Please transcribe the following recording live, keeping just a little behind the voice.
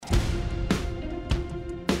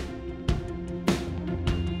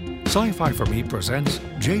Sci-Fi for Me presents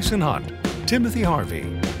Jason Hunt, Timothy Harvey.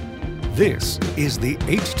 This is the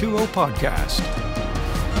H2O Podcast.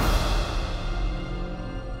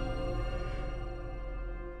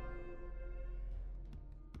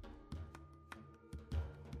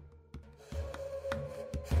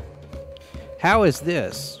 How is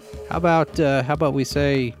this? How about we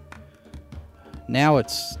say now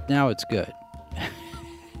it's good.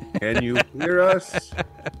 Can you hear us?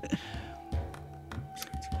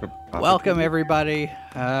 Welcome everybody.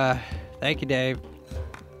 Thank you, Dave.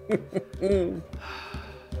 Can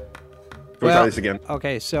we try this again?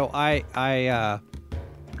 Okay, so I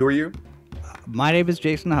Who are you? my name is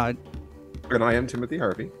Jason Hunt. And I am Timothy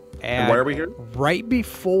Harvey. And why are we here? Right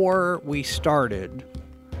before we started,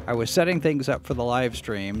 I was setting things up for the live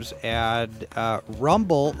streams, and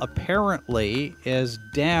Rumble apparently is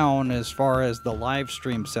down as far as the live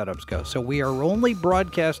stream setups go. So we are only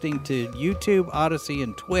broadcasting to YouTube, Odyssey,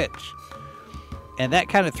 and Twitch. And that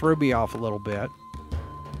kind of threw me off a little bit.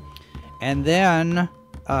 And then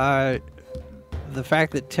the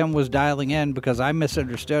fact that Tim was dialing in because I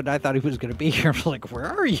misunderstood. I thought he was going to be here. I'm like, where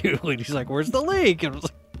are you? And he's like, where's the link? And I was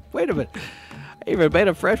like, wait a minute. I even made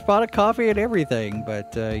a fresh pot of coffee and everything,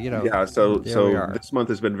 but Yeah, so this month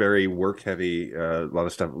has been very work heavy. A lot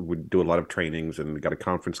of stuff. We do a lot of trainings, and we got a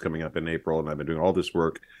conference coming up in April, and I've been doing all this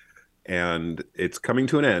work, and it's coming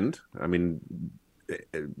to an end. I mean,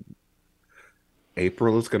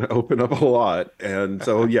 April is going to open up a lot, and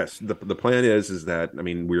so yes, the plan is that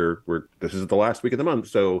we're this is the last week of the month,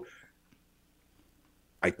 so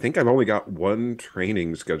I think I've only got one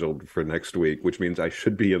training scheduled for next week, which means I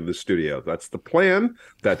should be in the studio. That's the plan.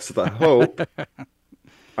 That's the hope.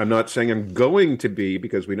 I'm not saying I'm going to be,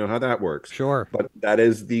 because we know how that works. Sure. But that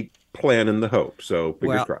is the plan and the hope. So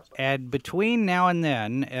fingers crossed. And between now and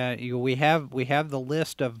then, we have the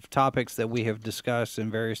list of topics that we have discussed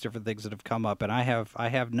and various different things that have come up. And I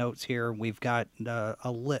have notes here. We've got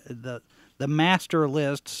the master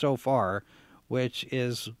list so far, which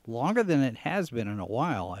is longer than it has been in a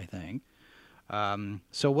while, I think.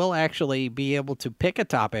 So we'll actually be able to pick a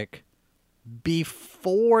topic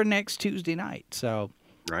before next Tuesday night. So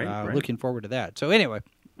right. Looking forward to that. So anyway,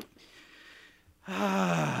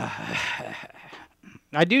 I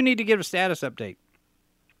do need to give a status update.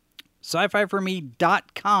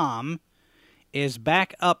 SciFiForMe.com is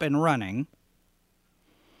back up and running.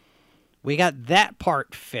 We got that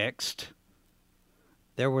part fixed.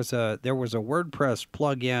 There was a WordPress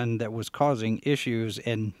plugin that was causing issues,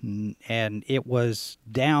 and it was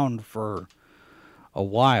down for a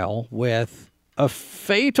while with a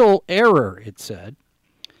fatal error, it said.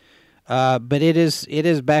 But it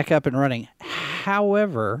is back up and running.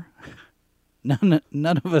 However, none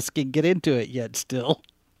of us can get into it yet still.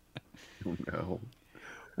 Oh, no.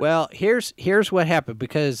 Well, here's what happened,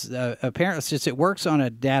 because apparently, since it works on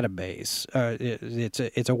a database, it's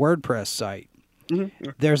a WordPress site. Mm-hmm.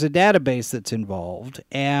 There's a database that's involved,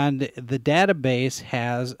 and the database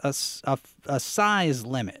has a size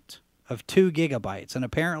limit of 2 gigabytes. And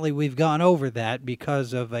apparently we've gone over that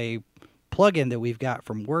because of a plugin that we've got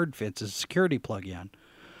from WordFence, a security plugin,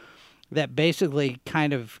 that basically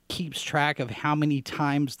kind of keeps track of how many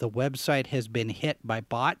times the website has been hit by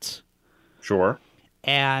bots. Sure.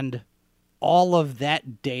 And all of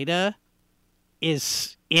that data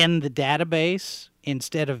is in the database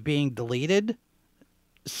instead of being deleted.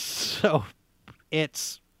 So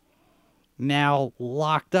it's now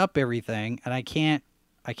locked up everything, and I can't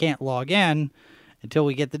log in until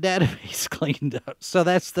we get the database cleaned up. So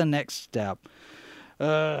that's the next step.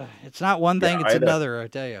 It's not one thing, it's another, I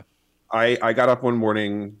tell you. I got up one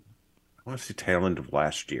morning, I want to say tail end of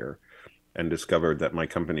last year, and discovered that my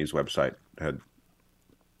company's website had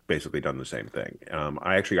basically done the same thing.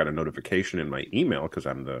 I actually got a notification in my email because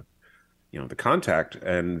I'm the contact,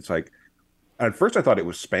 and it's like, at first I thought it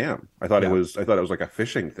was spam. I thought it was like a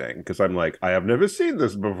phishing thing, because I'm like, I have never seen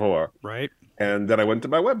this before. Right. And then I went to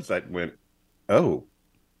my website and went, oh,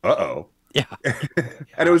 uh-oh. Yeah.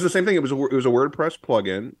 And it was the same thing. It was a WordPress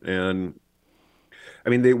plugin, and I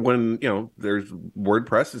mean, there's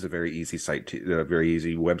WordPress is a very easy very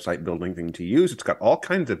easy website building thing to use. It's got all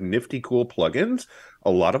kinds of nifty, cool plugins.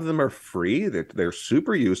 A lot of them are free. They're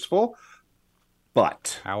super useful.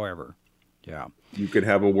 But however, yeah, you could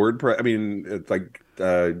have a WordPress. I mean, it's like,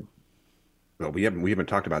 well, we haven't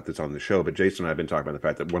talked about this on the show, but Jason and I have been talking about the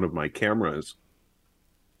fact that one of my cameras,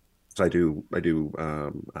 so I do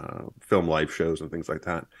film live shows and things like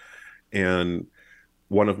that, and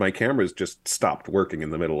one of my cameras just stopped working in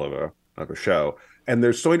the middle of a show. And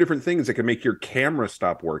there's so many different things that can make your camera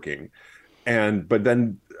stop working. But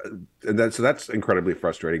then so that's incredibly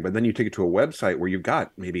frustrating. But then you take it to a website where you've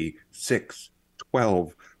got maybe 6,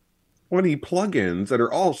 12, 20 plugins that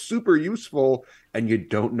are all super useful, and you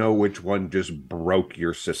don't know which one just broke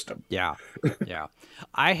your system. Yeah. Yeah.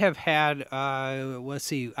 I have had let's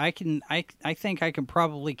see. I think I can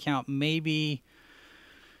probably count maybe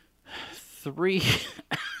three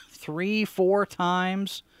 4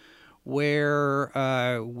 times where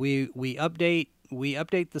we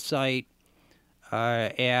update the site,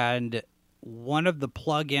 and one of the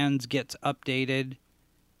plugins gets updated,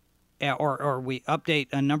 or we update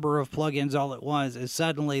a number of plugins all at once, and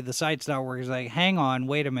suddenly the site's not working. It's like, hang on,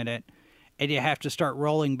 wait a minute, and you have to start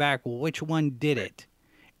rolling back. Well, which one did it?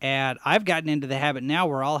 And I've gotten into the habit now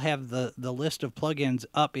where I'll have the list of plugins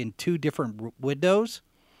up in 2 different windows,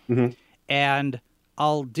 and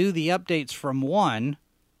I'll do the updates from one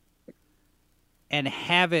and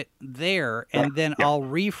have it there, and then I'll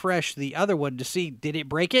refresh the other one to see, did it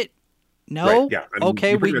break it? No? Right, yeah.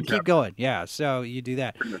 Okay, we can keep going. Yeah, so you do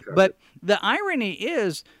that. But the irony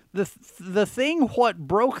is, the thing what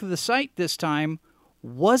broke the site this time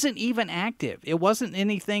wasn't even active. It wasn't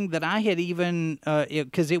anything that I had even,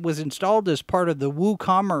 because it was installed as part of the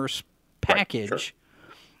WooCommerce package. Right, sure.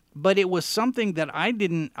 But it was something that I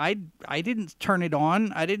didn't turn it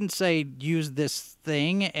on. I didn't say use this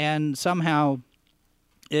thing, and somehow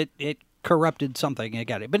it corrupted something. I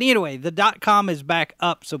got it. But anyway, the .com is back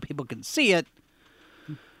up so people can see it.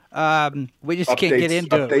 We just can't get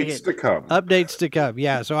into it. Updates to come. Updates to come.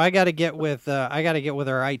 Yeah. So I got to get with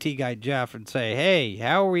our IT guy Jeff and say, hey,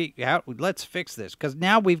 let's fix this, because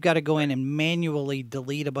now we've got to go in and manually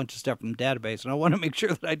delete a bunch of stuff from the database, and I want to make sure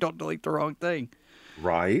that I don't delete the wrong thing.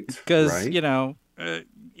 Right. Because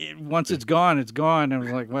once it's gone, it's gone. And I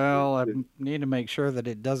was like, well, I need to make sure that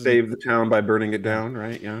it doesn't save the town by burning it down,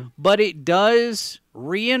 right? Yeah. But it does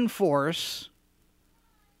reinforce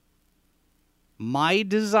my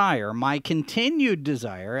desire, my continued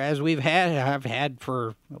desire, as I've had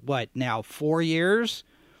for 4 years,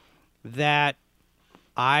 that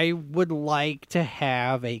I would like to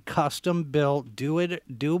have a custom built,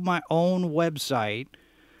 do my own website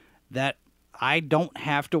that I don't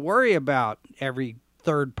have to worry about every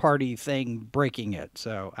third party thing breaking it.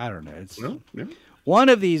 So I don't know. It's one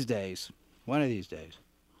of these days.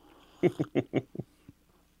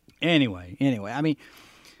 Anyway, I mean,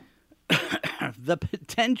 the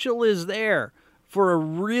potential is there for a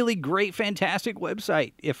really great, fantastic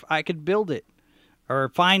website if I could build it, or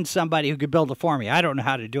find somebody who could build it for me. I don't know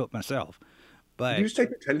how to do it myself. But did you say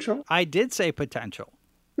potential? I did say potential.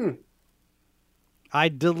 I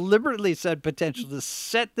deliberately said potential to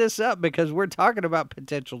set this up because we're talking about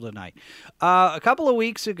potential tonight. A couple of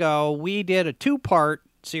weeks ago, we did a 2-part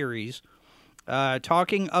series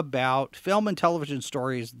talking about film and television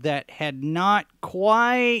stories that had not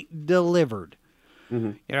quite delivered.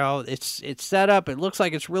 You know, it's set up. It looks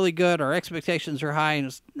like it's really good. Our expectations are high, and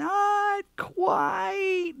it's not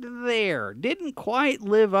quite there. Didn't quite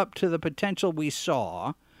live up to the potential we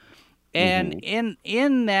saw. And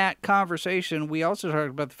in that conversation, we also talked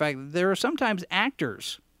about the fact that there are sometimes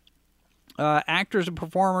actors and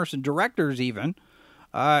performers and directors even,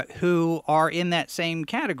 who are in that same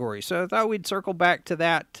category. So I thought we'd circle back to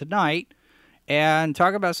that tonight and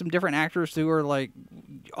talk about some different actors who are like,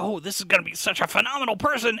 oh, this is going to be such a phenomenal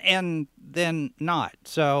person, and then not.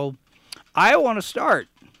 So I want to start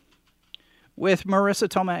with Marissa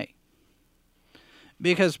Tomei,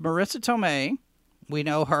 because Marissa Tomei, we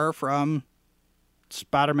know her from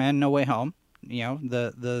Spider-Man No Way Home,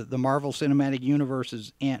 the Marvel Cinematic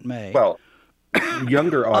Universe's Aunt May. Well,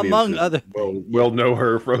 younger audiences among other will know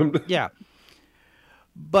her from. Yeah.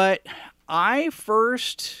 But I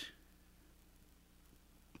first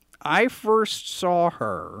saw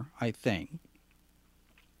her, I think,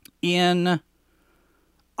 in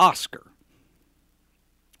Oscar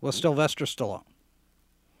with Sylvester Stallone.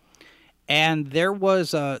 And there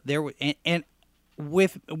was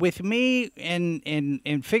with me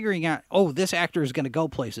in figuring out, oh, this actor is going to go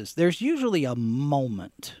places, there's usually a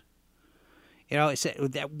moment. It's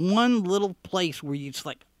that one little place where you just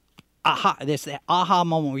like, aha, there's that aha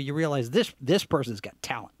moment where you realize this person's got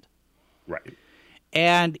talent. Right.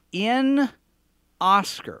 And in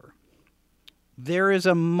Oscar, there is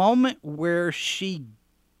a moment where she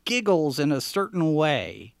giggles in a certain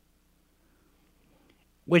way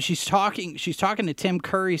when she's talking to Tim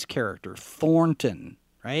Curry's character, Thornton,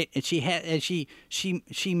 right? And she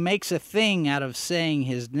makes a thing out of saying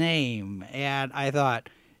his name, and I thought,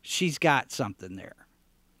 she's got something there.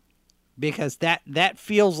 Because that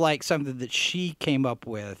feels like something that she came up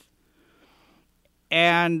with.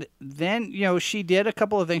 And then, she did a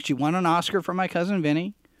couple of things. She won an Oscar for My Cousin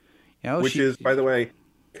Vinny. which is, by the way,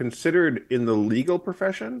 considered in the legal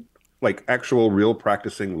profession, like actual real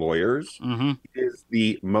practicing lawyers, is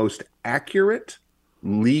the most accurate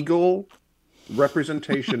legal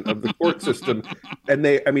representation of the court system. And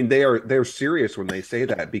they're serious when they say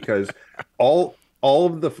that, because all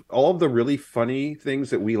of the really funny things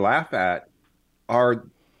that we laugh at are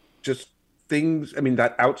just things. I mean,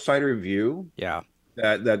 that outsider view,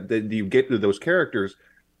 that you get to those characters,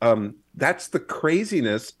 that's the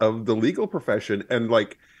craziness of the legal profession. And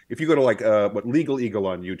like, if you go to like what Legal Eagle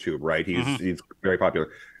on YouTube, right? He's very popular.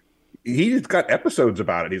 He's got episodes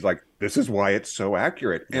about it. He's like, this is why it's so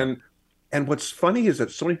accurate. And what's funny is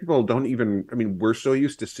that so many people don't even, I mean, we're so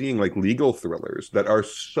used to seeing like legal thrillers that are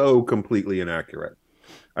so completely inaccurate.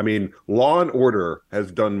 I mean, Law and Order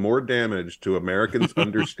has done more damage to Americans'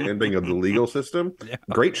 understanding of the legal system. Yeah.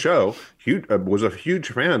 Great show. Was a huge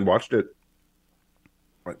fan. Watched it.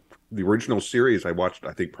 The original series I watched,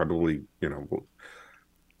 I think probably,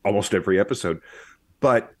 almost every episode.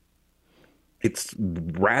 But it's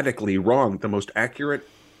radically wrong. The most accurate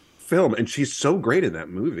film, and she's so great in that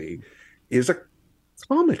movie, is a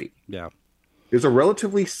comedy. Yeah. Is a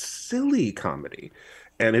relatively silly comedy.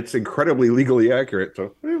 And it's incredibly legally accurate.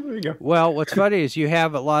 So there you go. Well, what's funny is you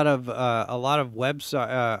have a lot of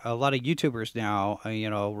website, a lot of YouTubers now.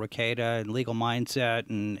 Ricada and Legal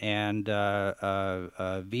Mindset and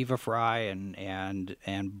Viva Fry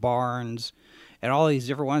and Barnes, and all these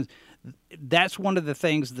different ones. That's one of the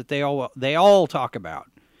things that they all talk about.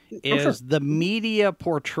 Is the media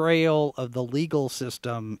portrayal of the legal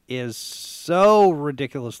system is so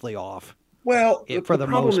ridiculously off. Well, for the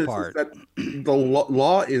most part, is that the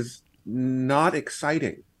law is not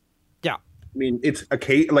exciting. Yeah, I mean, it's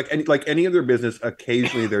like any other business.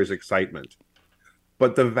 Occasionally, there's excitement,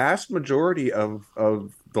 but the vast majority of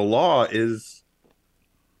the law is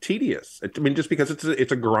tedious. I mean, just because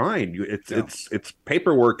it's a grind. It's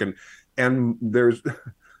paperwork and there's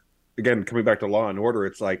again coming back to Law and Order.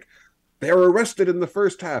 It's like, they're arrested in the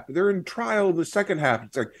first half. They're in trial in the second half.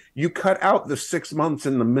 It's like you cut out the 6 months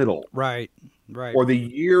in the middle. Right. Or the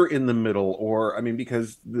year in the middle.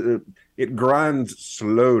 Because it grinds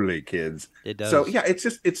slowly, kids. It does. So, yeah,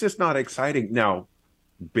 it's just not exciting. Now,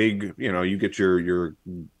 big, you get your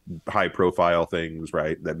high-profile things,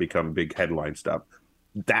 right, that become big headline stuff.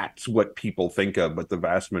 That's what people think of. But the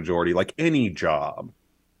vast majority, like any job,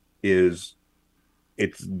 it's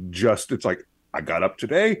like, I got up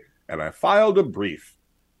today, and I filed a brief,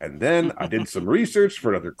 and then I did some research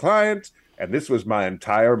for another client, and this was my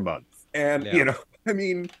entire month. And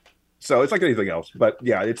so it's like anything else. But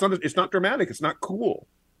yeah, it's not dramatic. It's not cool.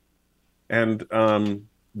 And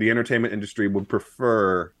the entertainment industry would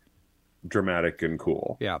prefer dramatic and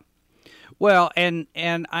cool. Yeah. Well, and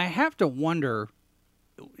I have to wonder,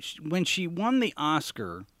 when she won the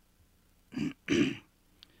Oscar, I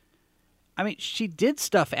mean, she did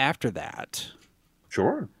stuff after that.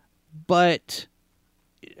 Sure. But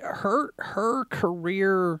her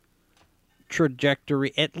career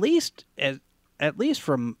trajectory, at least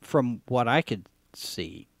from what I could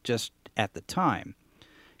see just at the time,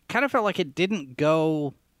 kind of felt like it didn't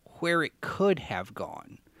go where it could have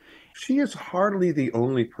gone. She is hardly the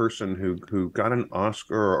only person who got an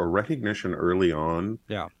Oscar or recognition early on.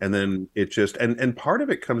 Yeah. And then it just and part of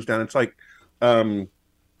it comes down, it's like you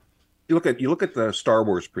look at the Star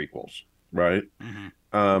Wars prequels, right? Mm-hmm.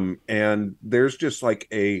 And there's just like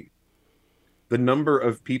the number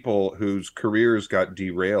of people whose careers got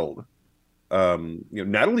derailed.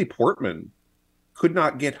 Natalie Portman could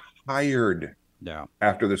not get hired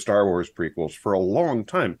after the Star Wars prequels for a long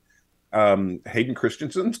time. Hayden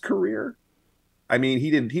Christensen's career, I mean,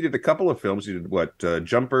 he did a couple of films. He did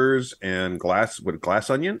Jumpers and Glass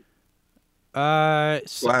Onion?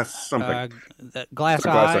 Glass something. Glass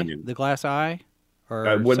Eye. Onion. The Glass Eye?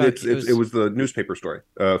 It was the newspaper story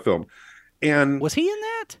film, and was he in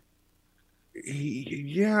that?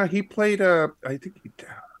 He played I think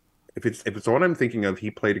if it's the one I'm thinking of, he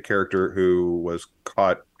played a character who was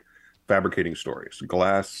caught fabricating stories.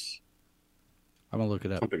 Glass. I'm gonna look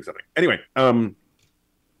it up. Something. Anyway,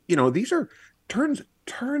 these are turns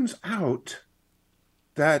out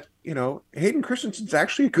that Hayden Christensen's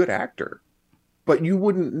actually a good actor, but you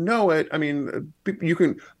wouldn't know it. I mean, you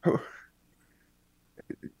can.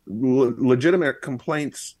 Legitimate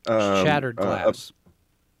complaints. Shattered Glass.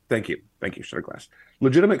 Thank you, Shattered Glass.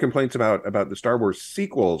 Legitimate complaints about the Star Wars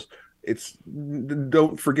sequels.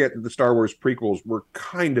 Don't forget that the Star Wars prequels were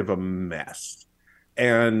kind of a mess,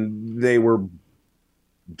 and they were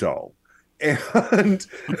dull. And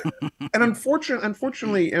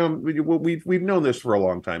unfortunately, we've known this for a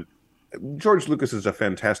long time. George Lucas is a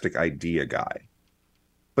fantastic idea guy,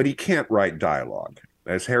 but he can't write dialogue,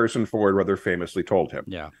 as Harrison Ford rather famously told him.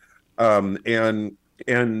 Yeah. Um, and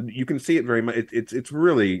and you can see it very much. It's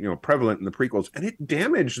really prevalent in the prequels, and it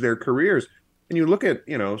damaged their careers. And you look at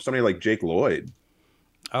somebody like Jake Lloyd.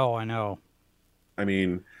 Oh, I know. I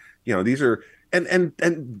mean, these are and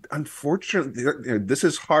unfortunately, this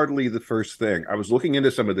is hardly the first thing. I was looking into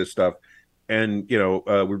some of this stuff, and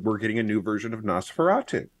we're getting a new version of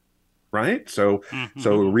Nosferatu, right? So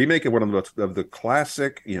a remake of one of the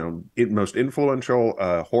classic, most influential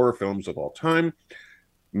horror films of all time.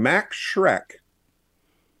 Max Schreck,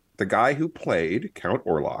 the guy who played Count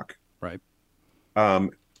Orlok, Right.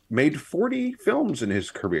 made 40 films in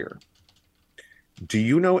his career. Do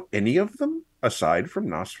you know any of them aside from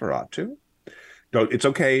Nosferatu? It's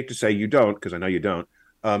okay to say you don't, because I know you don't.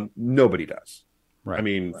 Nobody does. Right. I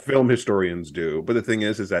mean, film historians do. But the thing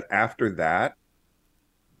is that after that,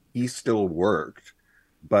 he still worked,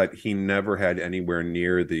 but he never had anywhere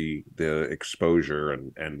near the exposure.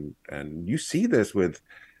 And you see this with,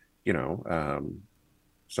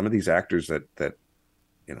 some of these actors that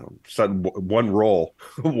sudden one role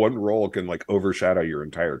one role can like overshadow your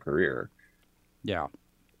entire career. Yeah.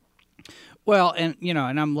 Well, and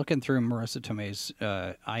and I'm looking through Marissa Tomei's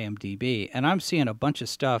IMDb, and I'm seeing a bunch of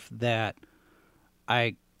stuff that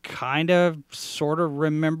I kind of sort of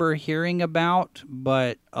remember hearing about,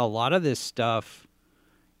 but a lot of this stuff,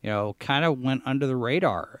 kind of went under the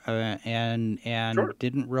radar, and Sure.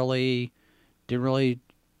 didn't really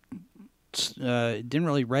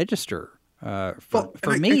register for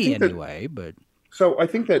I me think that anyway. But so I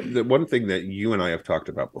think that the one thing that you and I have talked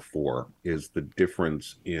about before is the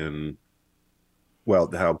difference in, well,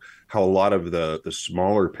 how a lot of the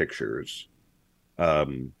smaller pictures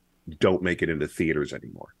don't make it into theaters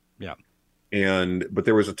anymore. yeah, But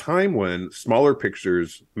there was a time when smaller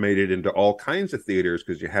pictures made it into all kinds of theaters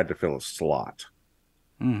because you had to fill a slot.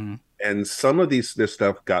 mm-hmm. And some of this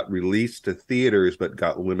stuff got released to theaters but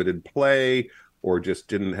got limited play or just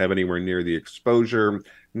didn't have anywhere near the exposure.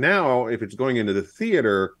 Now, if it's going into the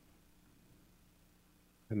theater,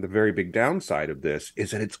 and the very big downside of this is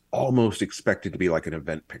that it's almost expected to be like an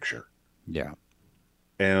event picture. Yeah.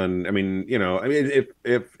 And I mean, if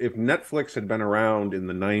Netflix had been around in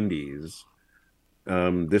the 90s,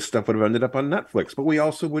 this stuff would have ended up on Netflix, but we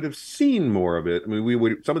also would have seen more of it. I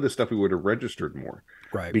mean, some of this stuff we would have registered more,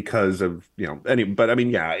 Right. Because of but I mean,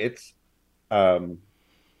 yeah, it's and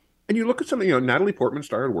you look at something, Natalie Portman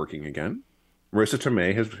started working again. Marissa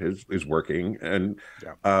Tomei is working, and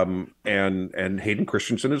Yeah. and Hayden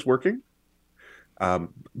Christensen is working.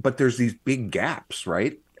 But there's these big gaps,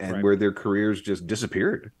 right? And Right. where their careers just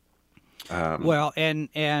disappeared. Well, and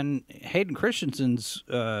Hayden Christensen's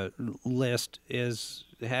list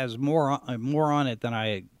has more on it than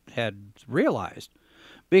I had realized,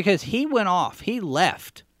 because he went off, he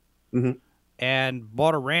left, Mhm. and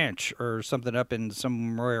bought a ranch or something up in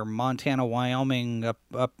somewhere Montana, Wyoming,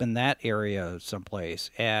 up in that area someplace,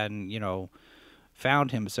 and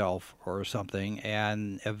found himself or something,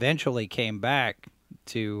 and eventually came back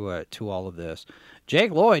to all of this.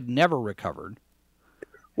 Jake Lloyd never recovered.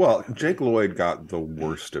 Well, Jake Lloyd got the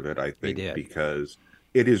worst of it, I think, did. because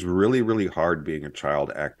it is really, really hard being a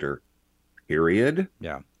child actor, period.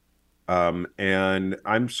 Yeah. And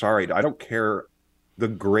I'm sorry, I don't care. The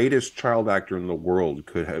greatest child actor in the world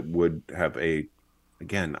would have a.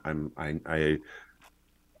 Again, I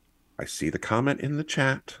see the comment in the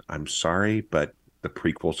chat. I'm sorry, but the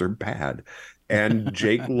prequels are bad. And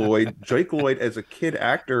Jake Lloyd as a kid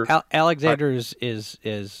actor, Alexander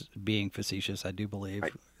is being facetious, I do believe.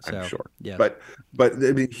 I'm sure. Yes. But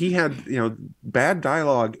I mean, he had bad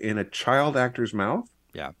dialogue in a child actor's mouth.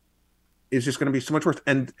 Yeah. Is just going to be so much worse.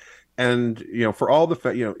 And for all the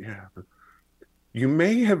you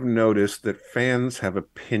may have noticed that fans have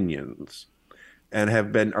opinions and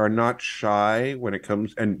are not shy when it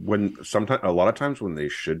comes, and when sometimes a lot of times when they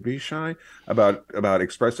should be shy about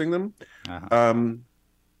expressing them. Uh-huh.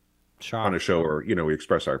 On a show, or we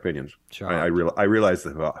express our opinions. Sure. I realize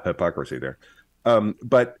the hypocrisy there.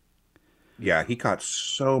 But yeah, he got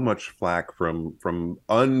so much flack from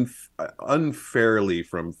unfairly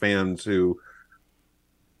from fans who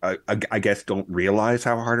I guess don't realize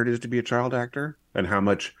how hard it is to be a child actor, and how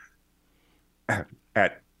much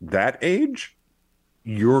at that age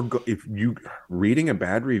if you reading a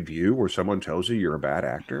bad review where someone tells you you're a bad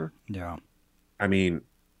actor. Yeah. I mean,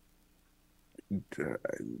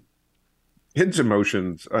 kids'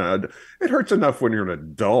 emotions, it hurts enough when you're an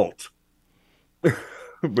adult.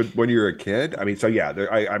 But when you're a kid, I mean, so yeah,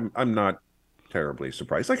 I'm not terribly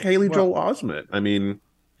surprised. Like Haley Joel Osment. I mean,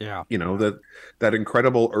 yeah, that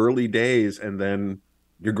incredible early days, and then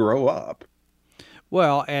you grow up.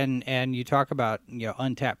 Well, and you talk about,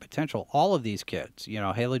 untapped potential. All of these kids,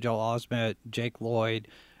 Haley Joel Osment, Jake Lloyd,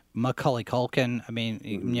 Macaulay Culkin. I mean,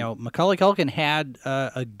 Mhm. Macaulay Culkin had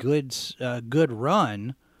a good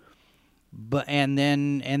run, but and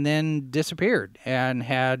then disappeared and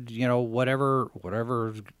had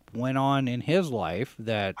whatever went on in his life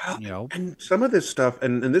that Well, and some of this stuff,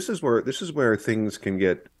 and this is where things can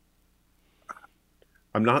get.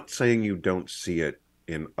 I'm not saying you don't see it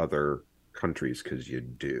in other countries because you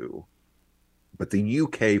do, but the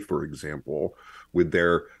UK, for example, with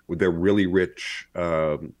their really rich,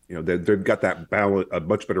 they've got that balance, a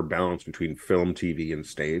much better balance between film, TV, and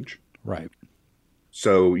stage. right.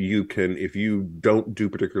 So you can, if you don't do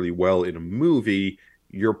particularly well in a movie,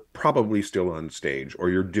 you're probably still on stage, or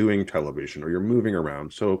you're doing television, or you're moving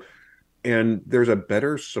around. So, and there's a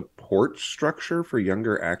better support structure for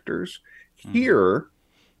younger actors. Hmm. Here,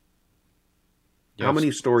 how Yes,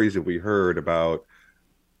 many stories have we heard about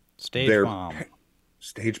stage their mom.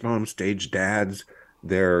 stage moms, stage dads,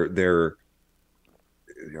 their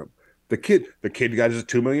you know, the kid got his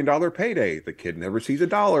 $2 million payday. The kid never sees a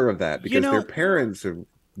dollar of that You because their know, parents have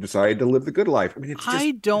decided to live the good life. I mean, it's just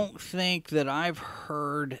I don't think that I've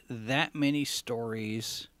heard that many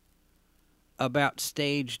stories about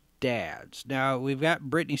stage dads. Now, we've got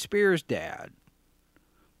Britney Spears' dad,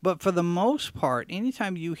 but for the most part,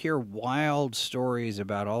 anytime you hear wild stories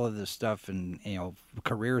about all of this stuff and,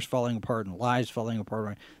 careers falling apart and lives falling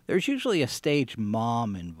apart, there's usually a stage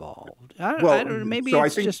mom involved. I well, don't know, maybe so I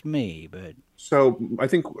it's think just me, but I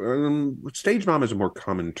think stage mom is a more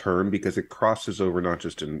common term because it crosses over not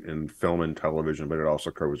just in film and television, but it also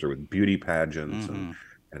covers over with beauty pageants mm-hmm.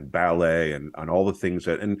 and ballet and all the things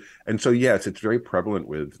that and so yes, it's very prevalent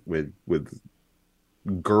with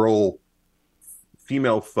girl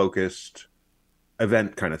female focused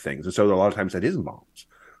event kind of things, and so a lot of times that is moms.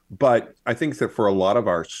 But I think that for a lot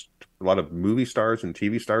of movie stars and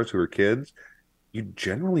TV stars who are kids, you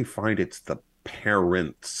generally find it's the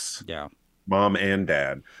parents, Yeah. mom and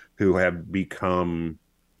dad, who have become,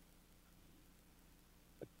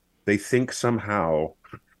 they think somehow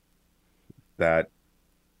that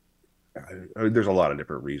there's a lot of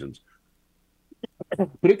different reasons,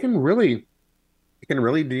 but it can really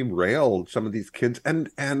derail some of these kids. And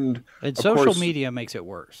And of social course, media makes it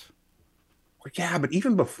worse. yeah, but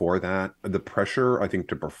even before that, the pressure, I think,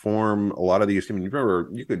 to perform a lot of these, I mean, you remember,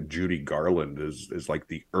 you could Judy Garland is like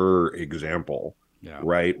the example, Yeah.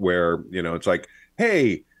 right? Where, it's like,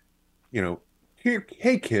 hey, you know, here,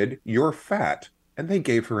 hey kid, you're fat. And they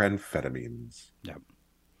gave her amphetamines. Yeah.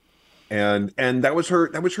 And that was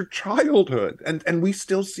her childhood. And we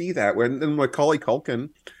still see that when and Macaulay Culkin,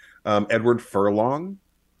 Edward Furlong,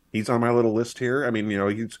 he's on my little list here. I mean,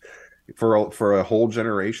 he's for a whole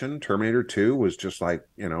generation, Terminator 2 was just like,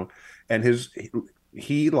 and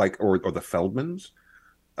he like or the Feldmans,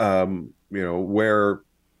 where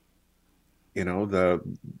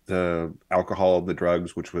the alcohol, the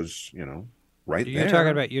drugs, which was, right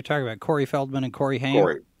there. You're talking about Corey Feldman and Corey Haim,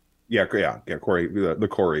 Corey. Yeah, Corey, the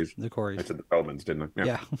Coreys. the I Coreys. said the Feldmans, didn't I?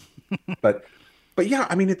 Yeah. Yeah. But yeah,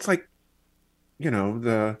 I mean, it's like,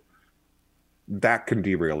 the that can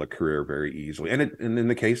derail a career very easily. And in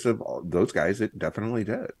the case of those guys, it definitely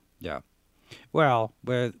did. Yeah. Well,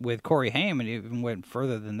 with Corey Haim, it even went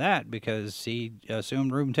further than that because he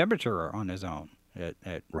assumed room temperature on his own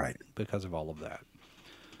Right. because of all of that.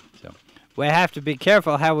 So we have to be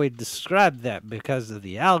careful how we describe that because of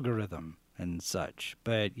the algorithm and such.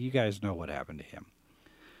 But you guys know what happened to him.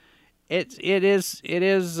 It is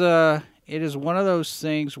one of those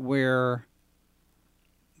things where,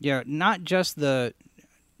 not just the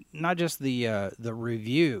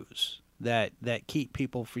reviews that keep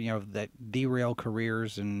people from, that derail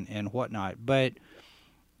careers and whatnot, but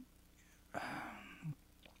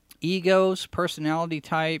egos, personality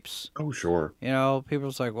types. Oh, sure.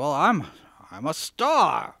 People's like, well, I'm a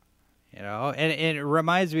star. And it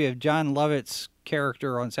reminds me of John Lovett's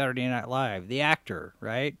character on Saturday Night Live, the actor,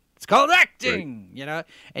 right? It's called acting,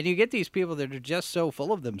 And you get these people that are just so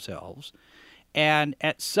full of themselves, and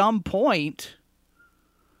at some point,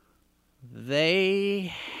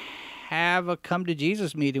 they have a come to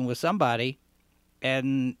Jesus meeting with somebody,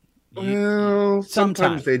 and Well,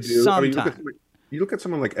 sometimes they do. I mean, Sometime. you look at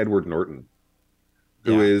someone like Edward Norton,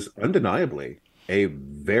 who Yeah, is undeniably a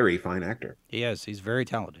very fine actor. he is. He's very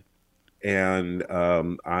talented. And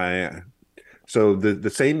so the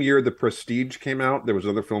same year The Prestige came out, there was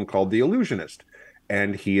another film called The Illusionist,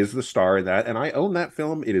 and he is the star in that. And I own that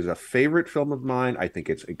film. It is a favorite film of mine. I think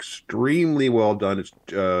it's extremely well done. It's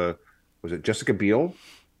was it Jessica Biel?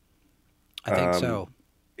 I think Um, so.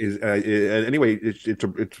 is anyway.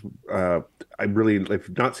 I really, if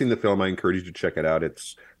you've not seen the film, I encourage you to check it out.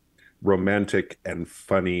 It's romantic and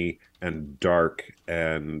funny and dark,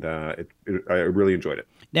 and I really enjoyed it.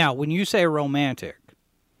 Now, when you say romantic,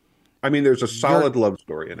 I mean, there's a solid love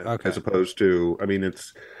story in it, okay. as opposed to, I mean,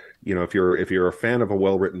 it's, if you're a fan of a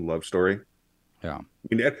well-written love story, yeah.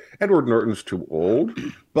 I mean, Edward Norton's too old,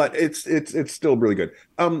 but it's still really good.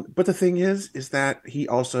 But the thing is that he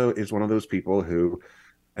also is one of those people who,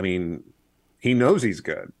 I mean, he knows he's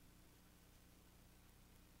good,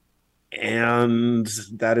 and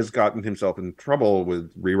that has gotten himself in trouble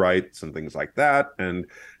with rewrites and things like that, and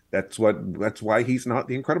that's why he's not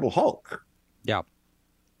the Incredible Hulk. Yeah.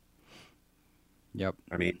 Yep.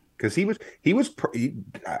 I mean, because he was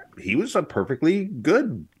a perfectly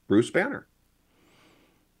good Bruce Banner.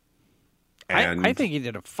 And I think he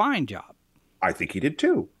did a fine job. I think he did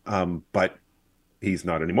too. But he's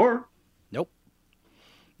not anymore. Nope.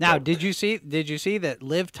 Now, So- did you see that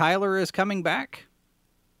Liv Tyler is coming back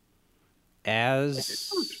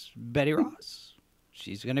as Betty Ross?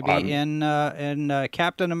 She's going to be in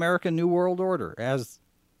Captain America: New World Order as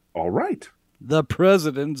All right. the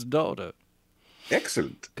president's daughter.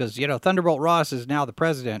 Excellent. Because Thunderbolt Ross is now the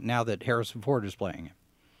president. Now that Harrison Ford is playing him,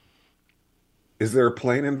 Is there a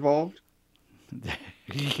plane involved?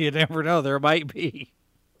 you never know. There might be.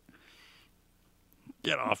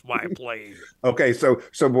 Get off my plane. Okay, so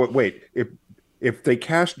wait, if they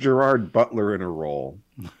cast Gerard Butler in a role,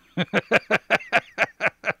 would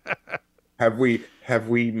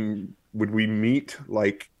we meet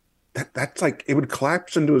like that? That's like it would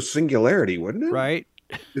collapse into a singularity, wouldn't it? Right.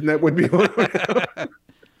 And that would be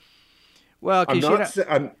Well,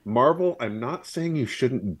 I'm Marvel. I'm not saying you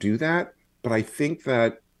shouldn't do that, but I think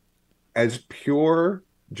that as pure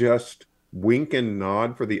just wink and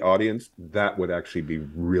nod for the audience, that would actually be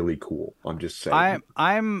really cool. I'm just saying.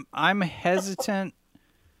 I'm hesitant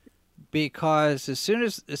because as soon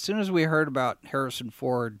as we heard about Harrison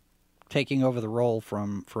Ford taking over the role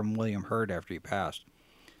from William Hurt after he passed,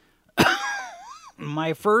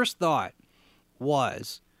 my first thought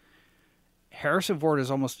was Harrison Ford is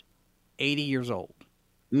almost 80 years old.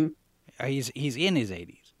 Mm. He's in his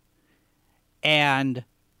 80s. And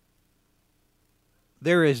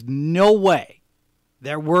there is no way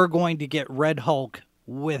that we're going to get Red Hulk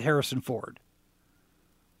with Harrison Ford.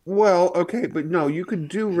 Well, okay, but no, you could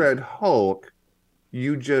do Red Hulk.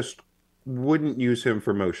 You just wouldn't use him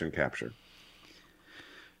for motion capture.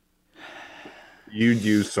 You'd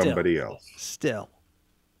use somebody else. Still.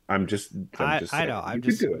 I'm just I saying. know. You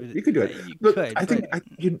could do it. You could do it. Look, I think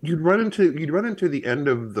you'd run into the end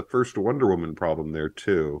of the first Wonder Woman problem there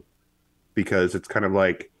too, because it's kind of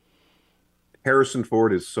like Harrison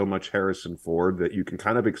Ford is so much Harrison Ford that you can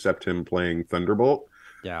kind of accept him playing Thunderbolt.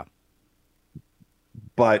 Yeah.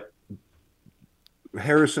 But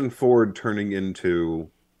Harrison Ford turning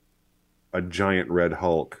into a giant Red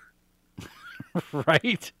Hulk,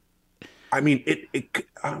 Right. I mean,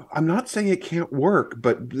 I'm not saying it can't work,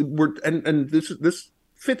 but this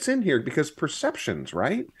fits in here because perceptions,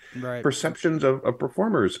 right? Right. Perceptions of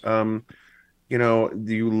performers.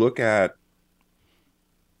 You look at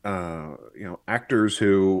actors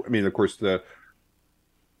who, I mean, of course,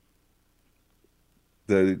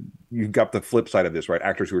 you've got the flip side of this, right?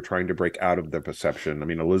 Actors who are trying to break out of their perception. I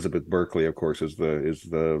mean, Elizabeth Berkley, of course, is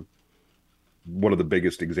the one of the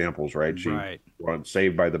biggest examples, right? She won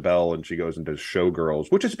Saved by the Bell, and she goes into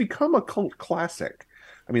Showgirls, which has become a cult classic.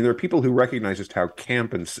 I mean, there are people who recognize just how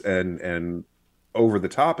camp and over the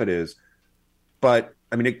top it is, but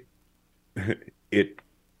I mean, it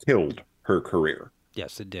killed her career.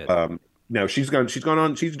 Yes, it did. Now she's doing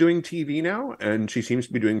TV now, and she seems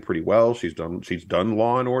to be doing pretty well. She's done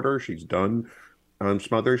Law and Order. She's done some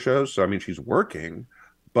other shows. So I mean, she's working,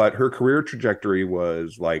 but her career trajectory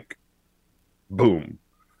was like boom.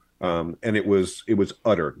 And it was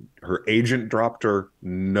utter. Her agent dropped her.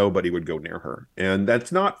 Nobody would go near her. And that's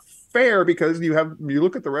not fair because you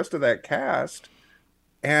look at the rest of that cast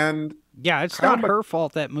and yeah, it's not her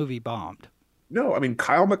fault that movie bombed. No, I mean,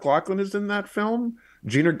 Kyle MacLachlan is in that film.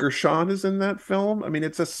 Gina Gershon is in that film. I mean,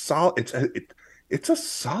 it's a solid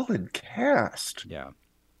cast. Yeah.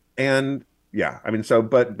 And yeah, I mean, so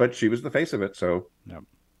but she was the face of it, so yep.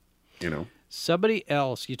 Somebody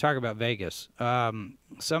else, you talk about Vegas.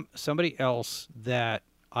 Somebody else that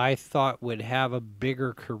I thought would have a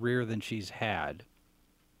bigger career than she's had.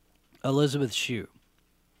 Elizabeth Shue.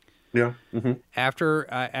 Yeah. Mm-hmm. After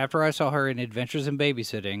I saw her in Adventures in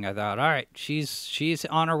Babysitting, I thought, all right, she's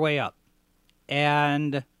on her way up,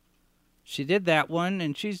 and she did that one,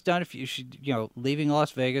 and she's done a few. Leaving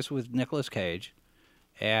Las Vegas with Nicolas Cage,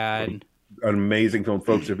 and an amazing film,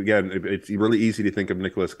 folks. If, again, it's really easy to think of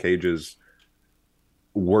Nicolas Cage's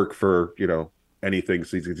work for anything.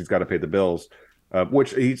 So he's got to pay the bills,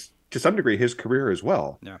 which he's to some degree his career as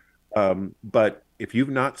well. Yeah. But if you've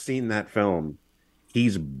not seen that film,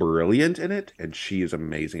 he's brilliant in it, and she is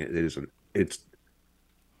amazing. It's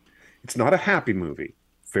not a happy movie,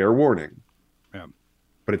 fair warning. Yeah.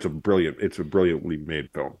 But it's a brilliantly made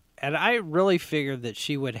film. And I really figured that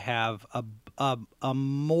she would have a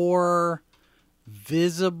more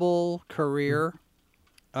visible career.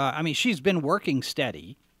 I mean, she's been working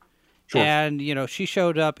steady. Sure. And, she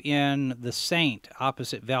showed up in The Saint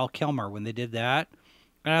opposite Val Kilmer when they did that.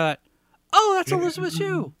 And I thought, oh, that's Elizabeth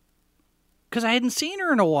Shue. Because I hadn't seen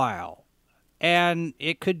her in a while. And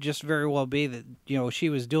it could just very well be that, she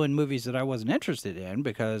was doing movies that I wasn't interested in,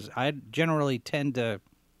 because I generally tend to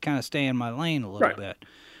kind of stay in my lane a little bit.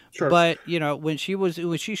 Sure. But, when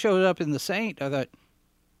she showed up in The Saint, I thought,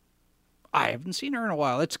 I haven't seen her in a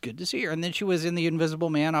while. It's good to see her. And then she was in The Invisible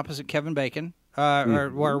Man opposite Kevin Bacon,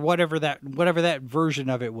 or whatever that version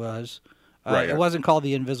of it was. It wasn't called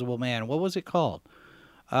The Invisible Man. What was it called?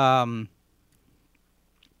 The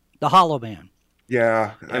Hollow Man.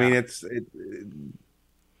 Yeah. I mean,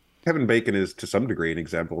 Kevin Bacon is to some degree an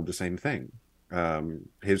example of the same thing.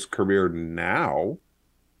 His career now,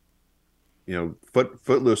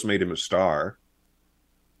 Footloose made him a star,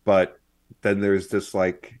 but then there's this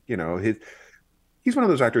he's one of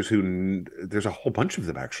those actors who there's a whole bunch of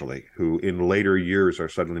them actually who in later years are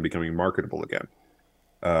suddenly becoming marketable again.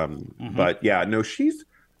 But yeah, no, she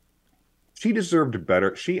deserved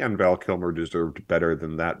better. She and Val Kilmer deserved better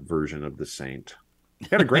than that version of The Saint. It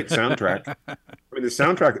had a great soundtrack. I mean, the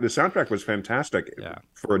soundtrack was fantastic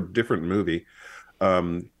for a different movie.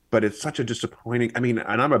 But it's such a disappointing. I mean,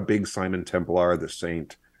 and I'm a big Simon Templar, The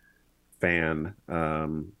Saint fan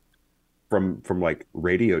from like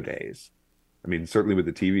radio days. I mean, certainly with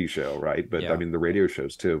the TV show, right? But I mean, the radio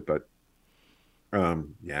shows too. But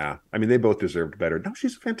yeah, I mean, they both deserved better. No,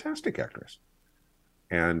 she's a fantastic actress.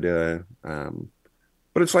 And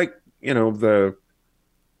but it's like the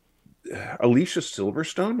Alicia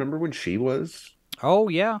Silverstone. Remember when she was? Oh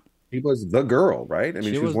yeah, she was the girl, right? I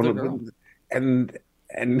mean, she was one of them.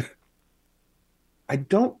 And I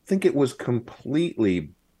don't think it was completely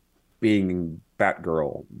being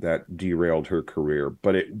Batgirl that derailed her career,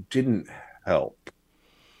 but it didn't help.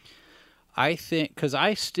 I think because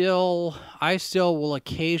I still will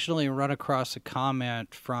occasionally run across a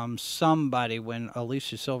comment from somebody when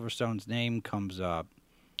Alicia Silverstone's name comes up,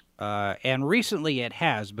 and recently it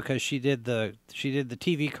has, because she did the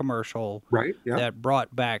TV commercial that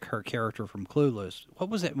brought back her character from Clueless. What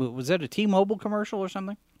was that? Was that a T-Mobile commercial or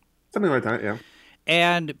something? Something like that, yeah.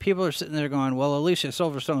 And people are sitting there going, well, Alicia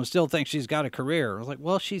Silverstone still thinks she's got a career. I was like,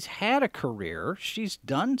 well, she's had a career. She's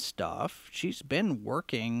done stuff. She's been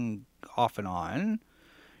working off and on.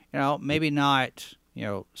 Maybe not,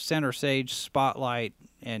 center stage spotlight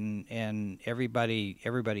and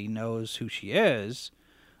everybody knows who she is.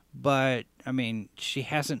 But, I mean, she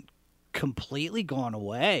hasn't completely gone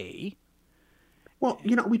away. Well,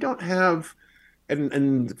 we don't have,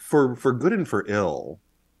 and for good and for ill,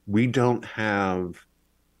 we don't have.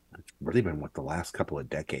 It's really been the last couple of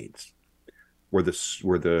decades where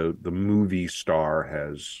the movie star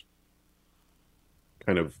has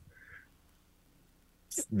kind of,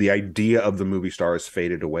 the idea of the movie star has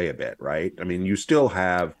faded away a bit, right? I mean, you still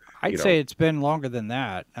have. I'd say it's been longer than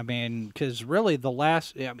that. I mean, because really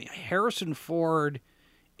Harrison Ford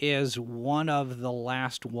is one of the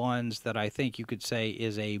last ones that I think you could say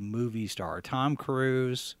is a movie star. Tom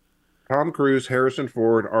Cruise, Harrison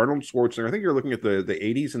Ford, Arnold Schwarzenegger. I think you're looking at the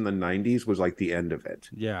 80s and the 90s was like the end of it.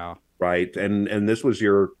 Yeah. Right. And this was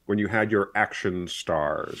when you had your action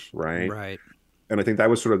stars, right? Right. And I think that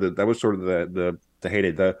was sort of the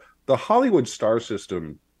heyday. The Hollywood star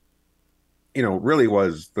system, really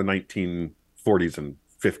was the 1940s and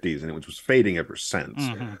 50s, and it was fading ever since.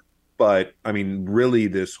 Mm-hmm. But I mean, really,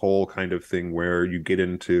 this whole kind of thing where you get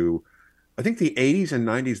into, I think the 80s and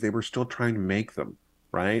 90s, they were still trying to make them,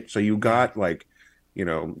 right? So you got Alicia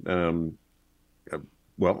Silverstone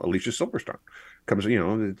comes,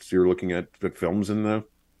 you're looking at the films in the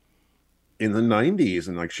 90s,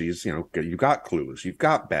 and like she's, you've got Clueless, you've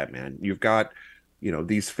got Batman, you've got,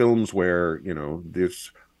 these films where,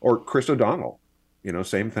 or Chris O'Donnell,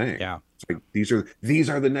 same thing. Yeah. It's like these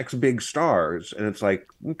are the next big stars, and it's like,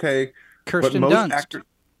 okay, Kirsten Dunst.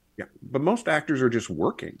 But most actors are just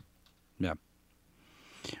working. Yeah.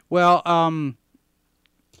 Well,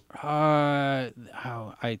 I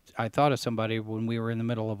thought of somebody when we were in the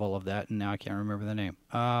middle of all of that, and now I can't remember the name.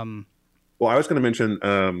 Well, I was going to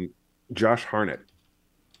mention Josh Hartnett.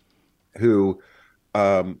 who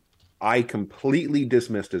I completely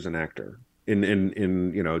dismissed as an actor.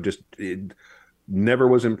 Never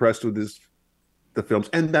was impressed with the films,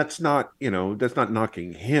 and that's not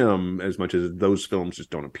knocking him as much as those films just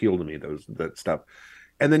don't appeal to me. That stuff,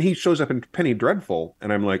 and then he shows up in Penny Dreadful,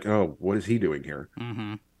 and I'm like, oh, what is he doing here?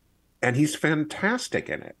 Mm-hmm. And he's fantastic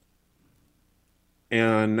in it.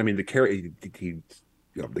 And I mean, the character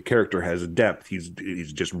has depth. He's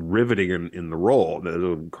just riveting in the role. There's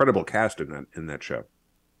an incredible cast in that show.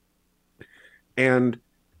 And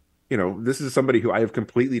this is somebody who I have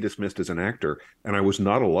completely dismissed as an actor, and I was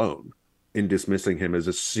not alone in dismissing him as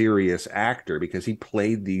a serious actor, because he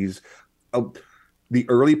played these. The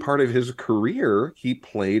early part of his career, he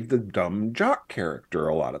played the dumb jock character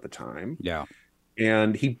a lot of the time. Yeah.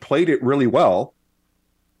 And he played it really well.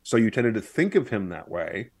 So you tended to think of him that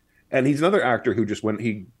way. And he's another actor who just, when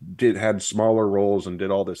he had smaller roles and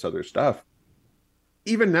did all this other stuff,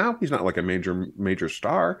 even now, he's not like a major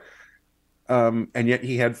star. And yet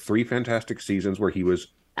he had 3 fantastic seasons where he was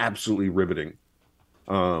absolutely riveting.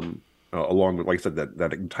 Along with, like I said,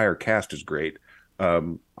 that entire cast is great.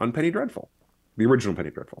 On Penny Dreadful, the original Penny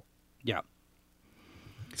Dreadful. Yeah.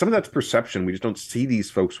 Some of that's perception. We just don't see these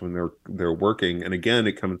folks when they're working. And again,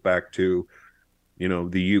 it comes back to,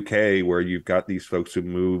 the UK, where you've got these folks who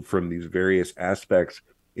move from these various aspects.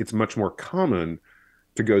 It's much more common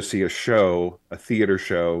to go see a theater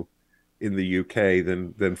show in the UK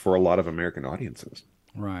than for a lot of American audiences.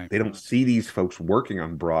 Right. They don't see these folks working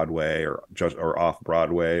on Broadway or off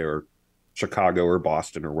Broadway or Chicago or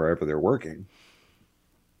Boston or wherever they're working.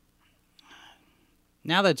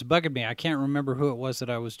 Now that's bugging me. I can't remember who it was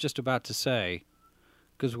that I was just about to say,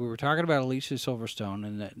 because we were talking about Alicia Silverstone,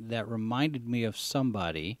 and that reminded me of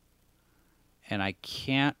somebody, and I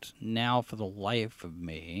can't now for the life of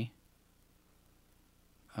me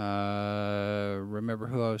remember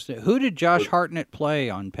who I was. Who did Josh Hartnett play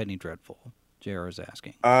on Penny Dreadful? JR is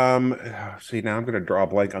asking. See, now I'm going to draw a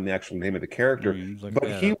blank on the actual name of the character, but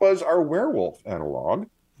he was our werewolf analog.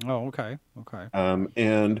 Oh, okay.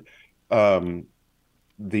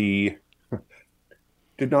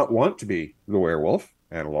 Did not want to be the werewolf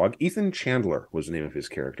analog. Ethan Chandler was the name of his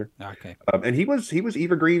character. Okay. And he was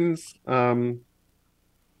Eva Green's, I'm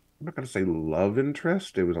not going to say love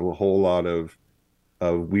interest. It was a whole lot of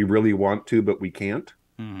we really want to, but we can't.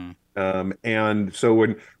 Mm-hmm. And so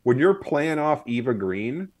when you're playing off Eva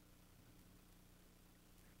Green,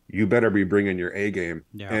 you better be bringing your A game.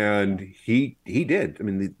 Yeah. And he did. I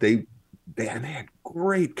mean, they had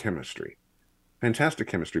great chemistry, fantastic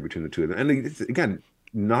chemistry between the two of them. And again,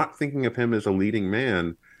 not thinking of him as a leading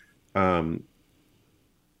man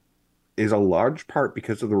is a large part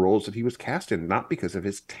because of the roles that he was cast in, not because of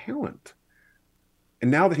his talent. And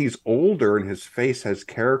now that he's older and his face has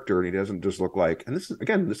character and he doesn't just look like, and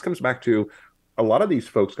this comes back to a lot of these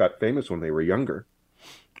folks got famous when they were younger.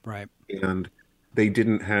 Right. And they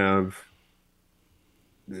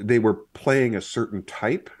were playing a certain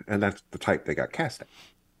type, and that's the type they got cast at.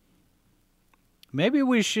 Maybe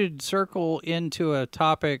we should circle into a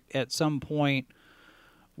topic at some point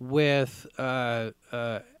with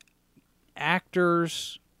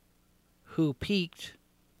actors who peaked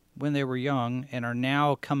when they were young and are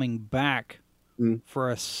now coming back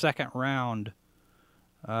for a second round.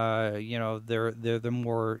 They're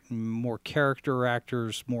the more character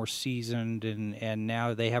actors, more seasoned, and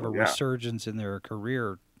now they have a resurgence in their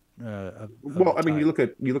career. I mean, you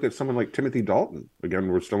look at someone like Timothy Dalton. Again,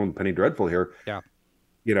 we're still in Penny Dreadful here. Yeah,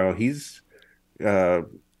 he's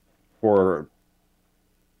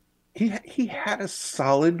he had a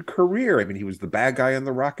solid career. I mean, he was the bad guy in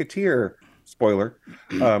The Rocketeer. Spoiler.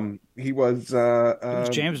 He was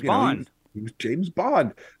James Bond. He was James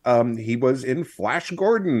Bond. He was in Flash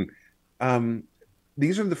Gordon.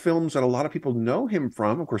 These are the films that a lot of people know him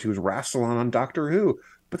from. Of course, he was Rassilon on Doctor Who.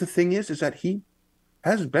 But the thing is that he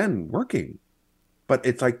has been working. But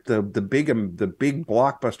it's like the big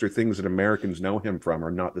blockbuster things that Americans know him from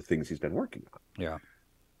are not the things he's been working on. Yeah.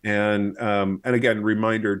 And again,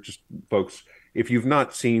 reminder, just folks, if you've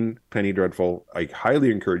not seen Penny Dreadful, I highly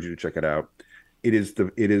encourage you to check it out. It is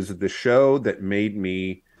the show that made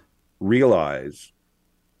me realize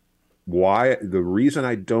why the reason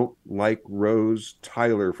I don't like Rose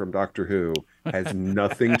Tyler from Doctor Who has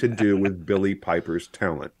nothing to do with Billie Piper's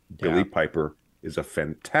talent. Yeah. Billie Piper is a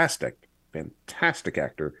fantastic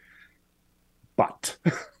actor, but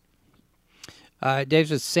Dave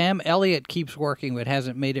says Sam Elliott keeps working but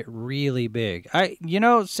hasn't made it really big.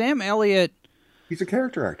 Sam Elliott, he's a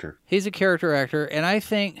character actor. He's a character actor, and I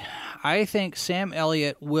think Sam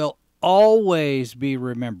Elliott will always be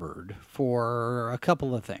remembered for a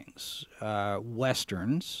couple of things.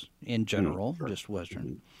 Westerns in general, Sure. just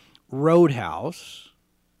Western. Roadhouse.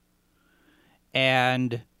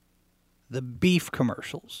 And the beef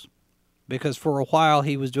commercials. Because for a while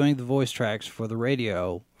he was doing the voice tracks for the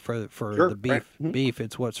radio for Sure, the right. beef.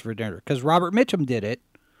 It's what's for dinner. Because Robert Mitchum did it,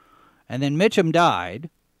 and then Mitchum died,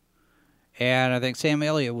 and I think Sam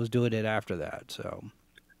Elliott was doing it after that. So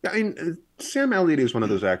Yeah, I mean, Sam Elliott is one of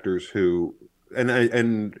those actors who, and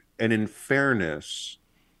in fairness,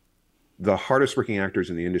 the hardest working actors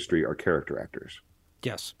in the industry are character actors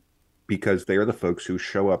yes, because they are the folks who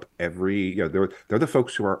show up they're the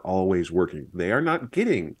folks who are always working. They are not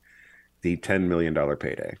getting the $10 million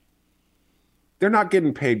payday. They're not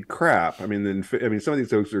getting paid crap. I mean, some of these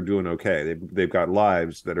folks are doing okay. They've got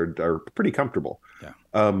lives that are pretty comfortable. yeah,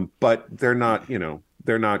 But they're not,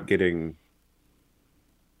 they're not getting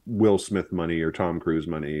Will Smith money or Tom Cruise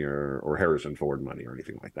money or Harrison Ford money or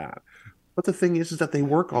anything like that. But the thing is that they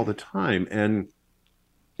work all the time, and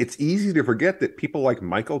it's easy to forget that people like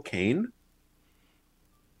Michael Caine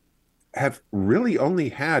have really only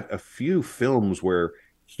had a few films where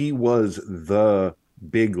he was the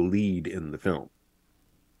big lead in the film.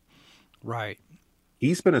 right.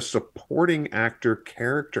 He's been a supporting actor,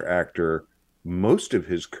 character actor most of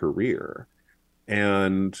his career.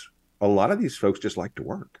 And a lot of these folks just like to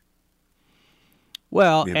work.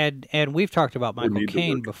 Well, Yeah. and we've talked about Or Michael need to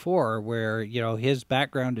Caine work. before, where his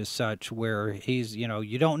background is such where he's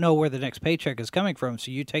you don't know where the next paycheck is coming from, so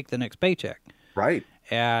you take the next paycheck. Right.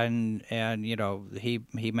 And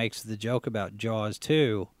he makes the joke about Jaws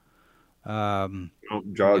 2.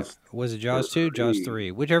 Jaws. Was it Jaws 2? Jaws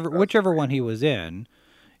 3. Whichever one he was in.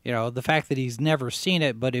 The fact that he's never seen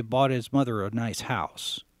it, but he bought his mother a nice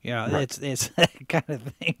house. Right. It's that kind of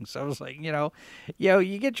thing. So I was like,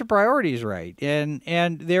 you get your priorities right.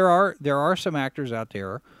 And there are some actors out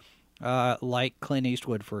there, like Clint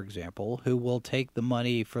Eastwood, for example, who will take the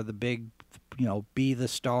money for the big, be the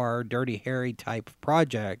star, Dirty Harry type of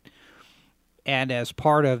project. And as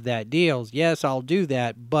part of that deal, yes, I'll do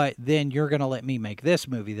that, but then you're going to let me make this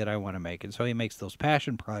movie that I want to make. And so he makes those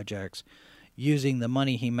passion projects using the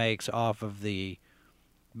money he makes off of the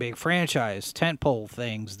big franchise tentpole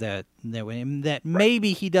things that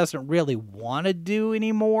maybe he doesn't really want to do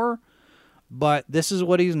anymore, but this is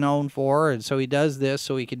what he's known for, and so he does this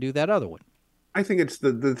so he can do that other one. I think it's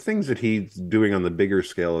the things that he's doing on the bigger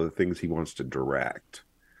scale are the things he wants to direct.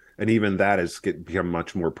 And even that has become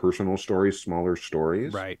much more personal stories, smaller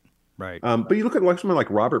stories. Right. But you look at someone like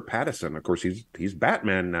Robert Pattinson. Of course, he's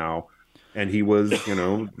Batman now, and he was,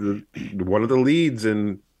 one of the leads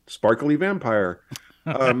in Sparkly Vampire,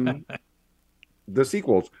 the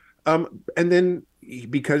sequels. And then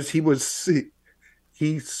because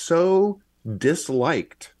he so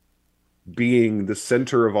disliked being the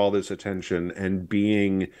center of all this attention and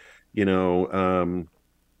being, and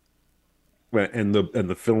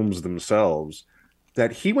the films themselves,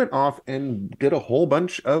 that he went off and did a whole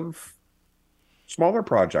bunch of smaller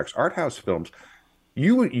projects, art house films.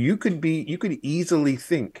 You could easily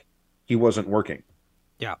think he wasn't working.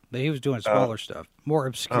 Yeah, but he was doing smaller stuff, more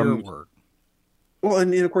obscure work. Well,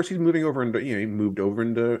 and of course he's moving over into he moved over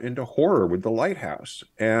into horror with The Lighthouse,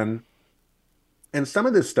 and some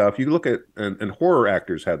of this stuff you look at, and horror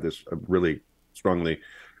actors have this really strongly.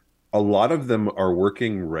 A lot of them are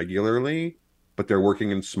working regularly, but they're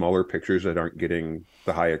working in smaller pictures that aren't getting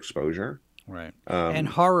the high exposure. Right. And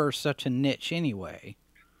horror's such a niche anyway.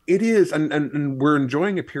 It is, and we're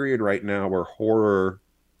enjoying a period right now where horror.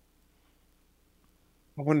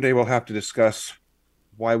 One day we'll have to discuss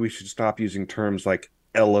why we should stop using terms like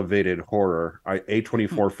elevated horror.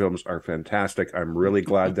 A24 films are fantastic. I'm really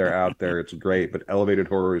glad they're out there. It's great, but elevated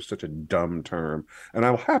horror is such a dumb term, and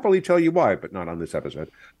I'll happily tell you why, but not on this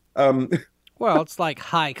episode. Well, it's like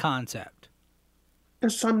high concept. To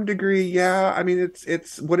some degree, yeah. I mean,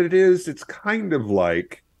 it's what it is. It's kind of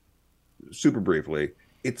like, super briefly,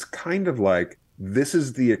 it's kind of like this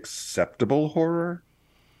is the acceptable horror.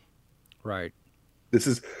 Right. This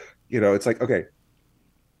is, it's like, okay,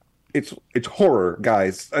 it's horror,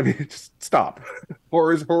 guys. I mean, just stop.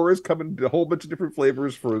 Horror is coming in a whole bunch of different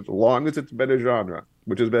flavors for as long as it's been a genre,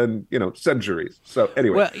 which has been, centuries. So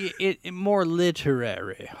anyway. Well, it more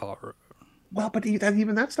literary horror. Well, but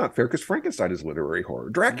even that's not fair because Frankenstein is literary horror.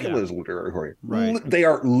 Dracula is literary horror. Right. They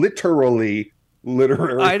are literally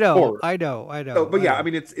literary horror. I know. So, but yeah, I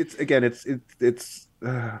mean, it's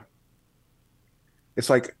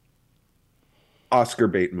like Oscar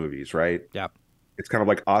bait movies, right? Yeah. It's kind of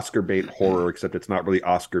like Oscar bait horror, except it's not really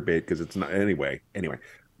Oscar bait because it's not anyway.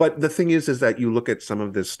 But the thing is that you look at some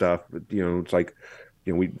of this stuff, it's like,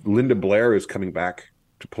 Linda Blair is coming back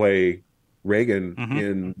to play Reagan Mm-hmm.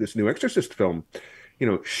 in this new Exorcist film.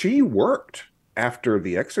 She worked after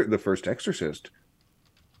the first Exorcist,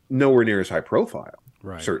 nowhere near as high profile,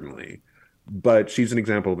 Right. certainly, but she's an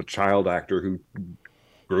example of a child actor who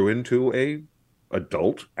grew into a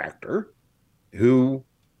adult actor who,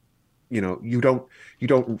 you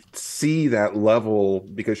don't see that level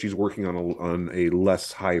because she's working on a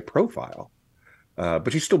less high profile.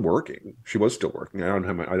 But she's still working. She was still working. I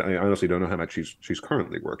honestly don't know how much she's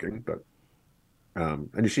currently working, but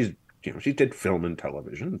and she did film and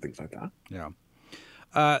television and things like that.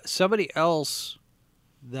 Yeah. Somebody else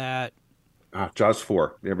that Jaws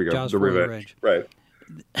 4. There we go. Jaws The 4 Revenge. Right.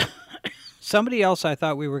 somebody else I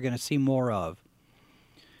thought we were going to see more of.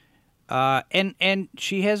 And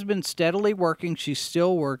she has been steadily working. She's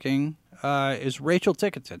still working. Is Rachel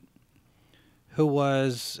Tickerton, who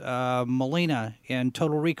was Melina in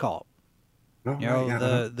Total Recall. Oh,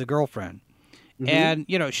 yeah. The girlfriend.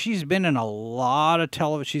 Mm-hmm. And she's been in a lot of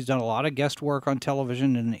television. She's done a lot of guest work on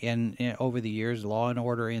television and over the years, Law and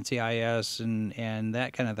Order, NCIS, and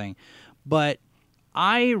that kind of thing. But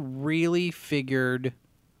I really figured.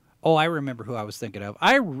 Oh, I remember who I was thinking of.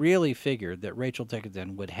 I really figured that Rachel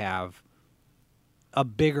Tickerton would have a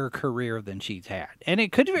bigger career than she's had. And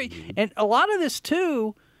it could be, and a lot of this,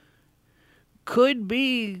 too, could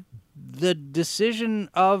be the decision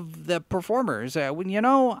of the performers. When,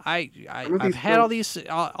 I've had all this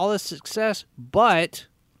success, but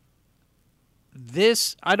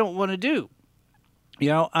this I don't want to do.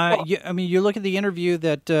 You look at the interview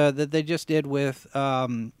that they just did with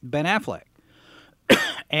Ben Affleck.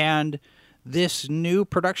 And this new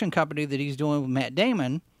production company that he's doing with Matt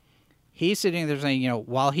Damon, he's sitting there saying,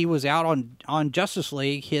 while he was out on Justice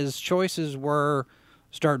League, his choices were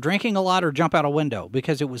start drinking a lot or jump out a window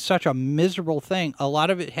because it was such a miserable thing. A lot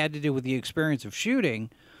of it had to do with the experience of shooting,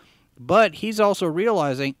 but he's also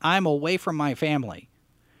realizing I'm away from my family.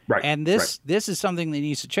 Right. And this is something that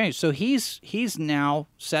needs to change. So he's now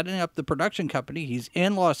setting up the production company. He's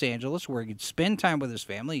in Los Angeles where he can spend time with his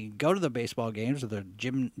family. He can go to the baseball games or the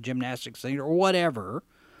gymnastics thing or whatever.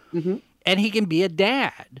 Mm-hmm. And he can be a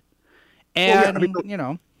dad. And,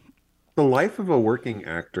 the life of a working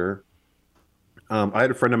actor. I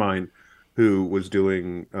had a friend of mine who was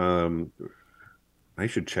doing, I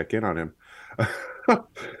should check in on him.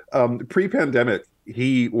 Pre-pandemic,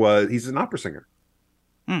 he's an opera singer.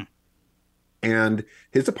 And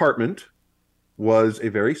his apartment was a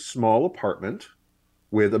very small apartment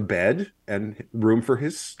with a bed and room for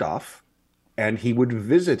his stuff. And he would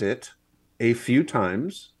visit it a few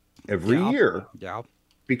times every year. Yeah.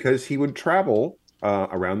 Because he would travel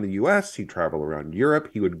around the U.S., he'd travel around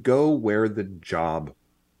Europe. He would go where the job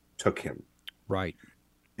took him. Right.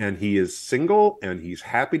 And he is single, and he's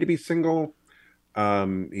happy to be single.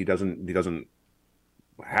 He doesn't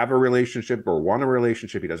have a relationship or want a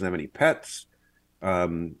relationship. He doesn't have any pets.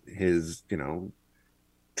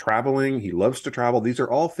 Traveling, he loves to travel. These are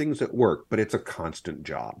all things that work, but it's a constant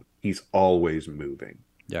job. He's always moving.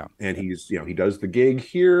 Yeah. And he does the gig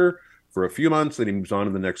here for a few months, then he moves on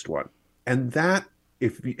to the next one. And that,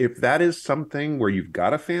 if that is something where you've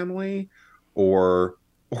got a family or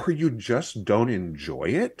you just don't enjoy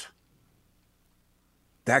it,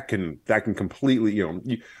 that can completely,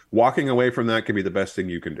 walking away from that can be the best thing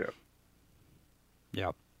you can do.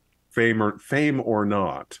 Yeah. Fame or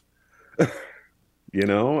not. If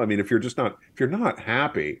you're not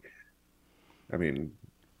happy,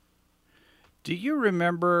 do you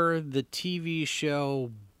remember the TV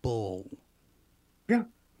show Bull? Yeah.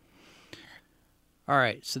 All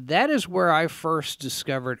right, so that is where I first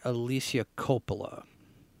discovered Alicia Coppola.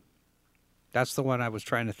 That's the one I was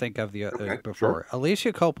trying to think of before. Sure.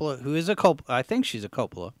 Alicia Coppola, who is a Coppola, I think she's a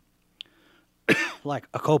Coppola, like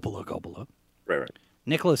a Coppola. Right.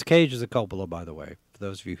 Nicolas Cage is a Coppola, by the way, for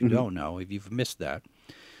those of you who don't know, if you've missed that.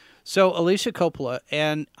 So Alicia Coppola,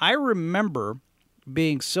 and I remember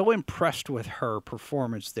being so impressed with her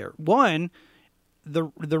performance there. One,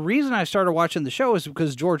 the reason I started watching the show is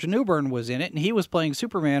because George Newbern was in it, and he was playing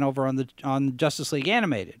Superman over on Justice League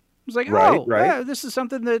Animated. I was like, yeah, this is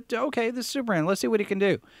something that, this is Superman. Let's see what he can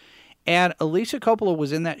do. And Alicia Coppola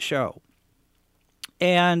was in that show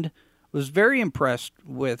and was very impressed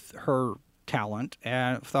with her talent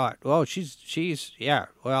and thought, well,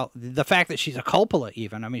 the fact that she's a Coppola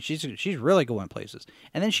even, she's really going places.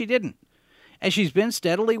 And then she didn't. And she's been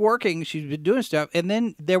steadily working. She's been doing stuff. And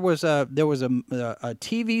then there was a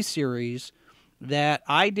TV series that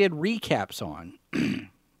I did recaps on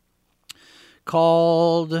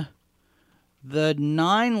called The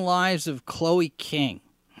 9 Lives of Chloe King.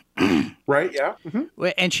 Right, yeah. Mm-hmm.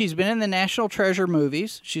 And she's been in the National Treasure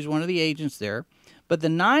movies. She's one of the agents there. But the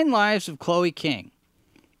 9 Lives of Chloe King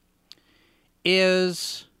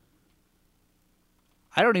is,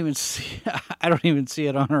 I don't even see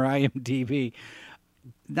it on her IMDb.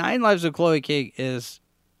 9 Lives of Chloe King is,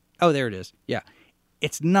 oh, there it is. Yeah.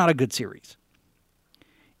 It's not a good series.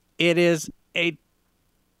 It is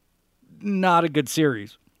not a good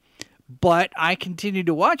series. But I continued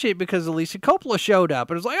to watch it because Alicia Coppola showed up,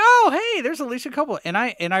 and it was like, "Oh, hey, there's Alicia Coppola." And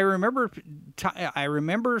I remember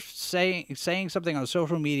saying something on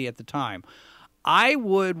social media at the time. I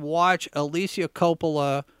would watch Alicia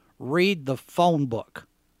Coppola read the phone book,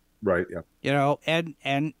 Right, yeah. you know, and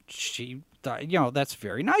she thought, you know, that's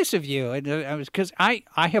very nice of you, and I was, because I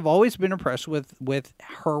have always been impressed with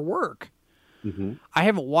her work. Mm-hmm. I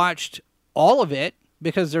haven't watched all of it,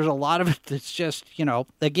 because there's a lot of it that's just, you know,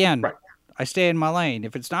 again, Right. I stay in my lane.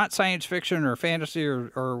 If it's not science fiction or fantasy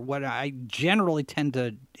or what, I generally tend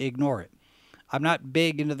to ignore it. I'm not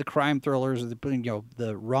big into the crime thrillers or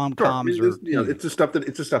the rom-coms. Sure. It's the stuff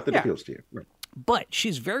that appeals to you. Right. But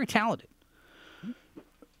she's very talented.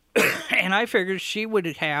 And I figured she would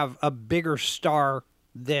have a bigger star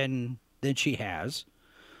than she has.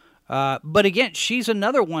 But again, she's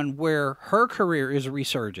another one where her career is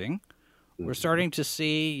resurging. We're starting to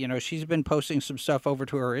see, you know, she's been posting some stuff over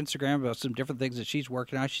to her Instagram about some different things that she's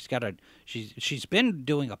working on. She's been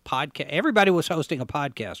doing a podcast. Everybody was hosting a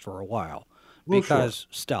podcast for a while because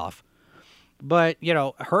stuff. But, you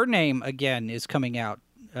know, her name again is coming out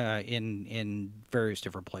in various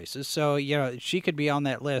different places. So, you know, she could be on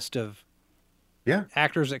that list of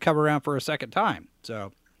actors that come around for a second time.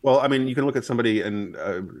 So, well, I mean, you can look at somebody and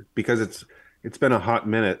because it's been a hot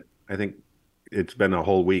minute. I think it's been a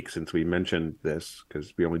whole week since we mentioned this,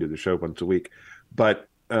 because we only do the show once a week. But,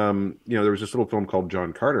 you know, there was this little film called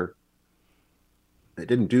John Carter. It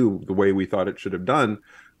didn't do the way we thought it should have done.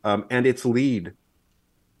 And its lead.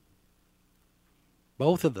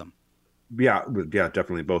 Both of them. Yeah,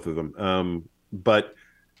 definitely both of them. But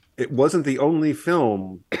it wasn't the only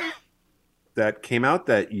film that came out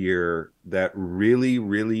that year that really,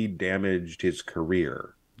 really damaged his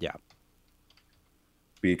career. Yeah.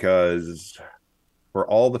 Because for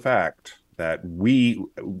all the fact that we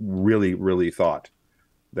really, really thought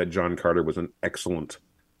that John Carter was an excellent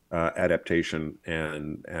adaptation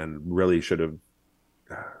and really should have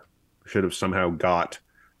somehow got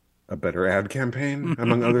a better ad campaign,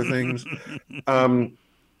 among other things.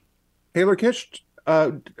 Taylor Kitsch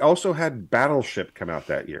also had Battleship come out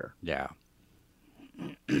that year. Yeah.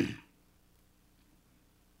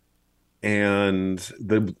 And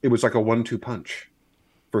it was like a 1-2 punch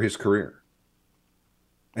for his career.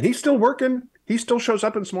 And he's still working. He still shows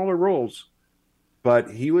up in smaller roles. But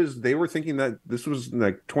they were thinking that this was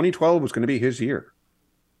like 2012 was going to be his year.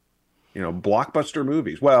 You know, blockbuster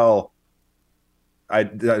movies. Well, I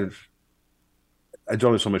don't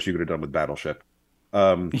know so much you could have done with Battleship.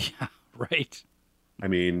 Yeah, right. I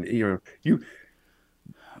mean, you know,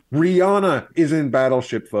 Rihanna is in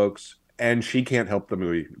Battleship, folks, and she can't help the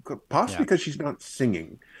movie, possibly because she's not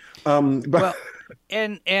singing. But well,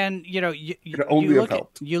 and you know, you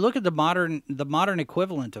look at the modern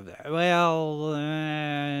equivalent of that. Well,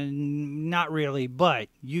 not really, but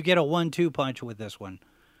you get a 1-2 punch with this one,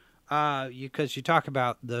 because you talk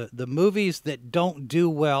about the movies that don't do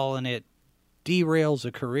well and it derails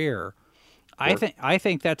a career. Sure. I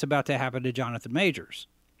think that's about to happen to Jonathan Majors,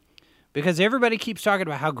 because everybody keeps talking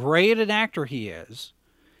about how great an actor he is,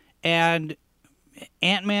 and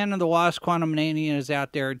Ant-Man and the Wasp: Quantumania is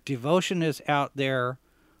out there. Devotion is out there.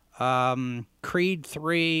 Creed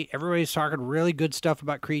 3. Everybody's talking really good stuff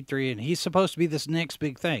about Creed 3, and he's supposed to be this next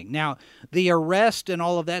big thing. Now, the arrest and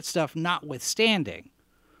all of that stuff notwithstanding,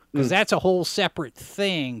 because that's a whole separate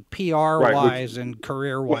thing, PR-wise and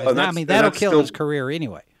career-wise. Well, I mean, that'll kill his career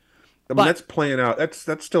anyway. I mean, that's playing out.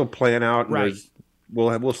 That's still playing out. And right.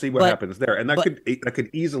 We'll see what happens there, and that could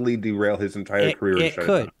easily derail his entire career. It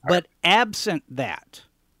could, but absent that,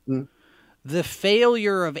 the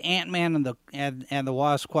failure of Ant-Man and the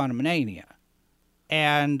Wasp: Quantumania,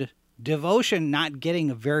 and Devotion not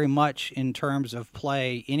getting very much in terms of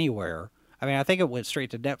play anywhere. I mean, I think it went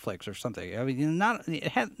straight to Netflix or something. I mean, not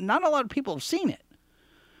a lot of people have seen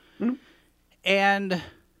it, and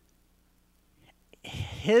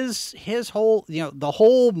his whole, you know, the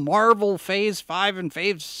whole Marvel Phase 5 and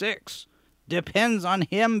Phase 6 depends on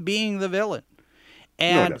him being the villain.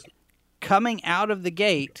 And coming out of the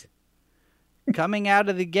gate,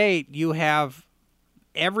 you have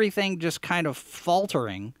everything just kind of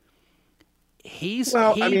faltering.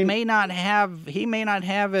 Well, I he mean, may not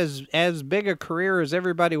have as big a career as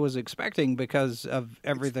everybody was expecting because of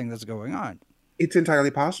everything that's going on. it's entirely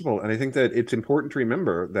possible. And I think that it's important to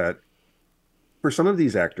remember that for some of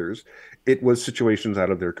these actors, it was situations out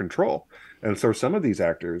of their control. And so some of these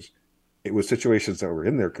actors, it was situations that were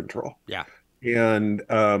in their control. Yeah. And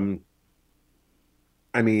I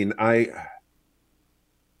mean,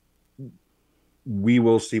 we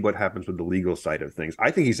will see what happens with the legal side of things. I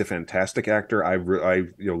think he's a fantastic actor.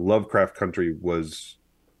 Lovecraft Country was,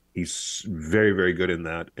 he's very, very good in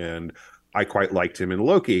that. And I quite liked him in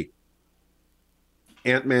Loki.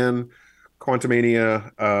 Ant-Man,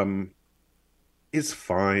 Quantumania, is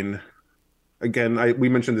fine. Again, we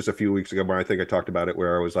mentioned this a few weeks ago, but I think I talked about it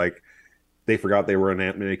where I was like, they forgot they were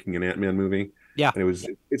making an Ant-Man movie. Yeah. And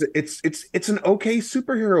it's an okay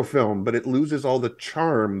superhero film, but it loses all the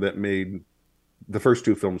charm that made the first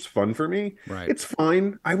two films fun for me. Right. It's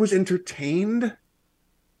fine. I was entertained.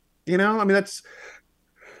 I mean,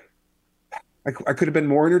 I could have been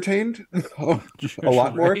more entertained, a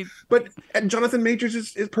lot more. Right. But Jonathan Majors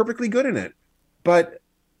is perfectly good in it. But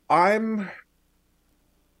I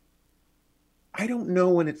don't know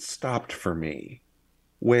when it stopped for me.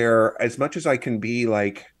 Where as much as I can be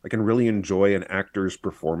like, I can really enjoy an actor's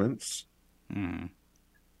performance.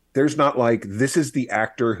 There's not like, this is the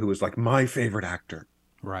actor who is like my favorite actor.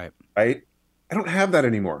 Right. Right. I don't have that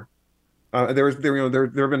anymore. There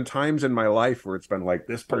have been times in my life where it's been like,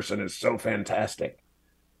 this person is so fantastic.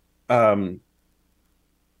 I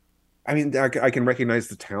mean, I can recognize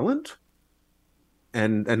the talent,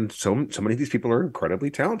 and so many of these people are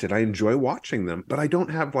incredibly talented. I enjoy watching them, but I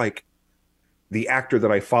don't have like the actor that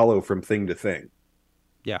I follow from thing to thing.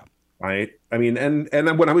 Yeah. Right. I mean, and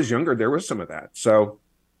when I was younger, there was some of that. So,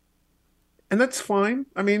 and that's fine.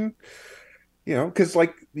 I mean, because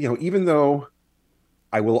even though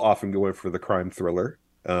I will often go in for the crime thriller,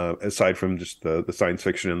 aside from just the science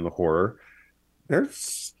fiction and the horror,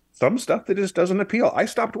 there's some stuff that just doesn't appeal. I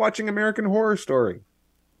stopped watching American Horror Story.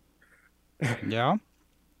 Yeah.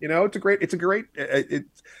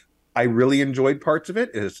 I really enjoyed parts of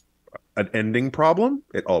it. It's an ending problem.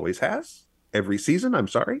 It always has. Every season, I'm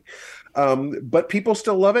sorry. But people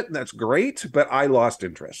still love it, and that's great. But I lost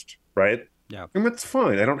interest, right? Yeah. And that's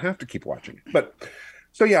fine. I don't have to keep watching it. But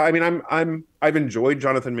so yeah, I mean, I've enjoyed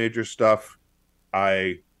Jonathan Majors stuff.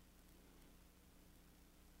 The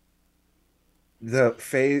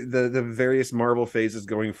various Marvel phases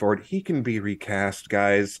going forward, he can be recast,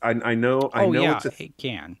 guys. I know yeah, it's it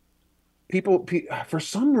can. People for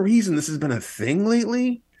some reason this has been a thing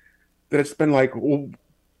lately that it's been like, well,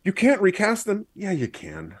 you can't recast them. Yeah, you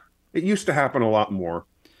can. It used to happen a lot more.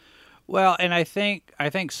 Well, and I think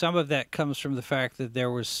some of that comes from the fact that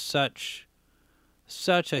there was such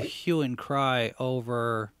a hue and cry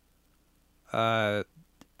over Chadwick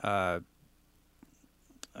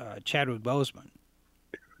Boseman,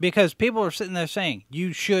 because people are sitting there saying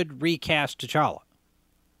you should recast T'Challa,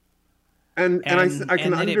 and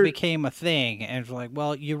then it became a thing, and it's like,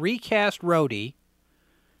 well, you recast Rhodey,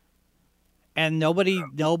 and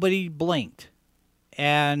nobody blinked,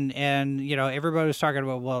 and everybody was talking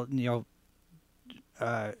about, well,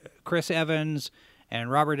 Chris Evans and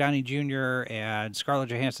Robert Downey Jr. and Scarlett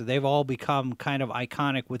Johansson, they've all become kind of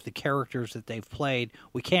iconic with the characters that they've played.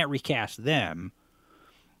 We can't recast them.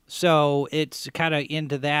 So it's kind of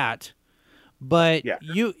into that. But yeah.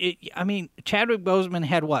 Chadwick Boseman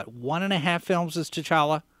had what, 1.5 films as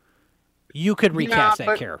T'Challa? You could recast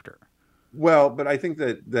that character. Well, but I think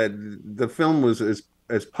that the film was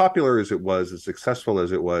as popular as it was, as successful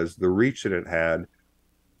as it was, the reach that it had.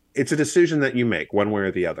 It's a decision that you make one way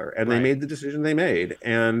or the other, and Right. They made the decision they made,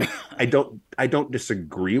 and I don't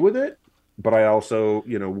disagree with it, but I also,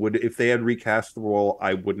 would, if they had recast the role,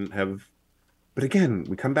 I wouldn't have. But again,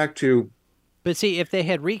 we come back to. But see, if they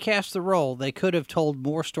had recast the role, they could have told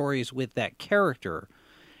more stories with that character.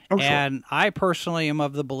 Oh, and sure. I personally am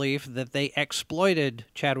of the belief that they exploited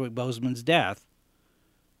Chadwick Boseman's death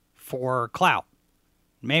for clout.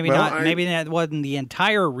 Maybe that wasn't the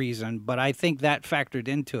entire reason, but I think that factored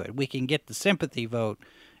into it. We can get the sympathy vote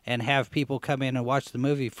and have people come in and watch the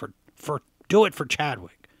movie for do it for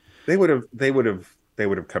Chadwick. They would have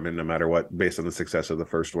come in no matter what, based on the success of the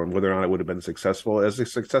first one. Whether or not it would have been successful,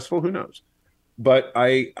 who knows? But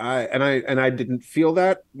I didn't feel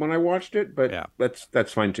that when I watched it, but yeah.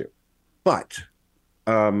 That's fine too. But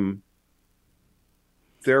there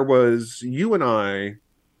was you and I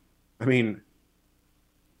mean,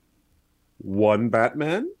 1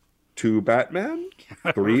 Batman, 2 Batman,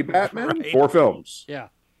 3 Batman, right. 4 films. Yeah.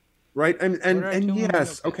 Right. And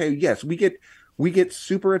yes, we get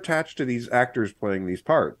super attached to these actors playing these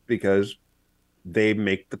parts because they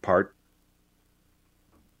make the part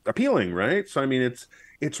appealing, right? So I mean,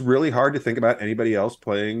 it's really hard to think about anybody else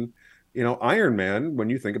playing, Iron Man when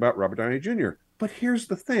you think about Robert Downey Jr. But here's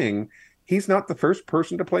the thing: he's not the first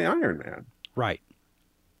person to play Iron Man, Right.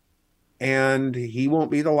 and he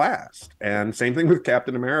won't be the last. And same thing with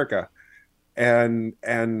Captain America. And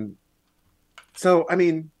so I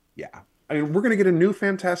mean, yeah, I mean, we're gonna get a new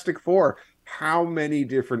Fantastic Four. How many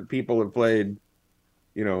different people have played,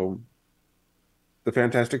 you know, the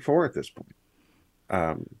Fantastic Four at this point?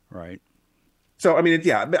 Right. So I mean,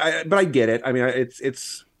 yeah, but I get it. I mean,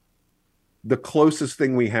 it's the closest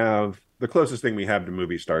thing we have. The closest thing we have to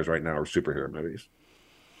movie stars right now are superhero movies.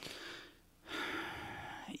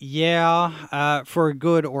 Yeah, for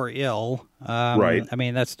good or ill. Right. I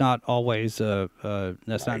mean, that's not always that's not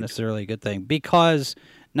Right. necessarily a good thing, because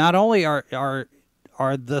not only are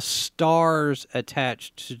the stars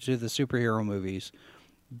attached to the superhero movies,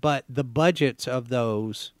 but the budgets of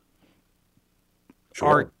those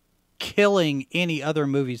are Sure. killing any other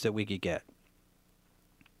movies that we could get.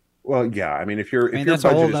 Well, yeah. I mean, if I mean, your that's a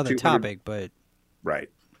whole budget is other 200, topic, but right.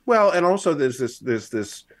 Well, and also there's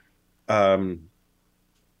this um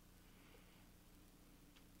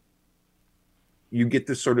you get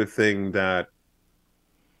this sort of thing that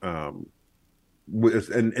um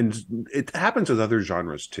and it happens with other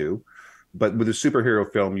genres too, but with a superhero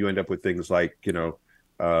film you end up with things like,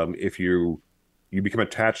 if you become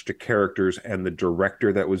attached to characters and the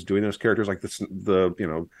director that was doing those characters, like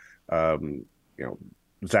the um you know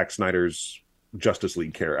Zack Snyder's Justice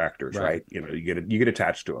League actors, right. right? You get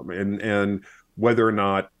attached to them, and whether or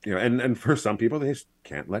not, and for some people they just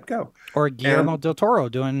can't let go. Or And Guillermo del Toro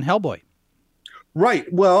doing Hellboy. right,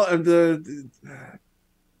 well, and the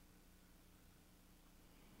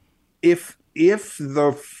if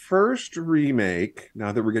the first remake,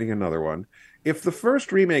 now that we're getting another one, if the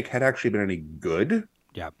first remake had actually been any good,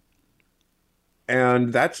 Yeah.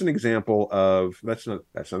 and that's an example of that's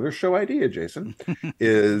another show idea, Jason,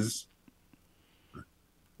 is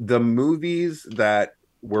the movies that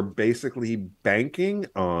were basically banking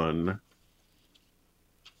on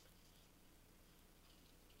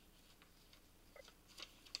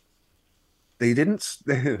they didn't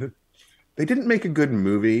they didn't make a good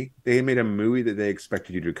movie. They made a movie that they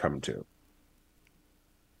expected you to come to.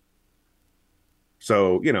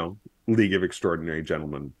 So, League of Extraordinary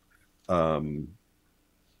Gentlemen. Um,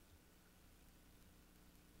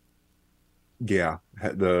 yeah,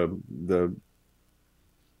 the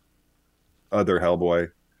other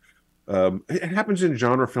Hellboy. It happens in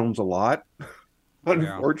genre films a lot, Yeah.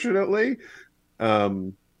 unfortunately.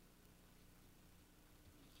 Um,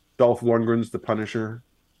 Dolph Lundgren's The Punisher.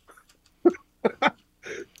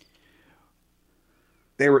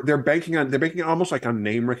 They're banking almost like on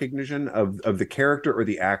name recognition of the character or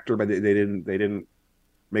the actor, but they didn't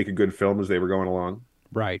make a good film as they were going along.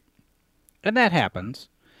 Right. And that happens.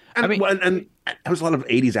 I And mean, well, and there was a lot of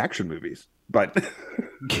 80s action movies, but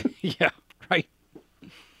yeah, right.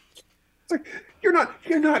 it's like you're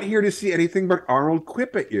not here to see anything but Arnold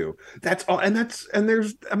quip at you. That's all, and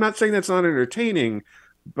there's I'm not saying that's not entertaining,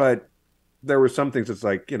 but there were some things that's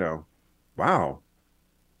like, wow,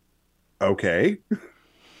 okay,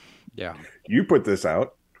 Yeah. you put this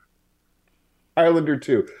out. Highlander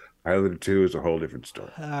 2. Highlander 2 is a whole different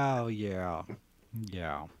story Oh, yeah.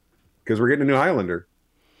 Yeah. because we're getting a new Highlander.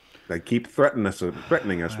 They keep threatening us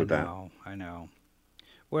I with that. know. I know.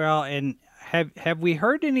 Well, and have we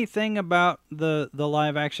heard anything about the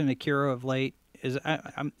live action Akira of late? Is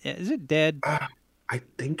it dead? I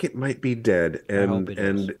think it might be dead, I hope and it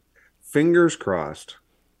is. fingers crossed.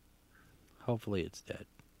 Hopefully it's dead.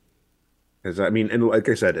 Because I mean, and like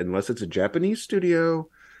I said, unless it's a Japanese studio,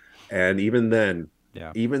 and Yeah.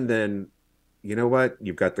 even then, you know what?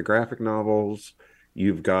 You've got the graphic novels,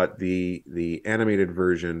 you've got the animated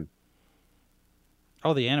version.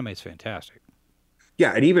 Oh, the anime is fantastic.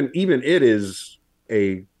 Yeah, and even it is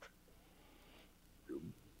a.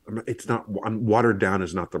 It's not watered down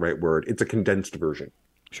is not the right word. It's a condensed version.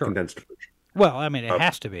 Sure. Condensed version. Well, I mean, it Of,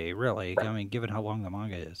 has to be, really. I mean, given how long the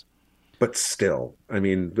manga is. but still, I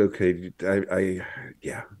mean, okay,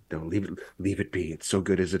 yeah, no, leave it be. It's so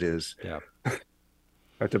good as it is. Yeah. I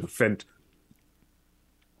have to defend.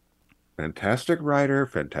 Fantastic writer,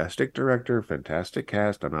 fantastic director, fantastic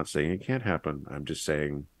cast. I'm not saying it can't happen. I'm just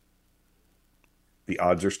saying the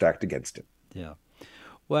odds are stacked against it. Yeah.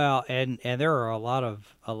 Well, and there are a lot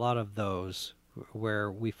of those where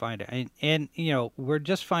we find it, and we're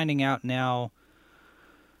just finding out now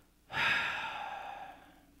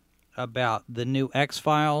about the new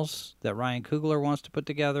X-Files that Ryan Coogler wants to put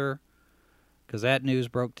together, because that news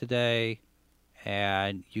broke today,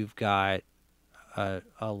 and you've got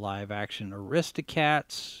a live action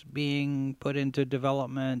Aristocats being put into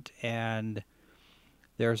development, and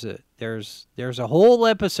there's a whole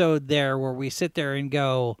episode there where we sit there and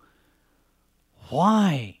go,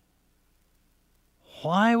 why?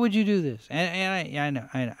 Why would you do this? And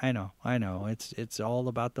I know. It's all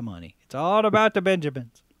about the money. It's all about the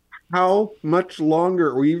Benjamins. How much longer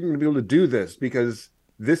are we even going to be able to do this? Because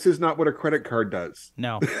this is not what a credit card does.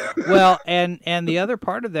 No. Well, and the other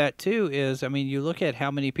part of that too is, I mean, you look at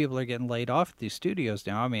how many people are getting laid off at these studios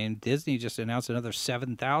now. I mean, Disney just announced another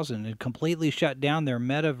 7,000 and completely shut down their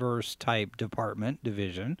metaverse type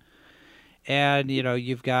division. And, you know,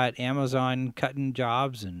 you've got Amazon cutting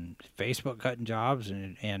jobs and Facebook cutting jobs,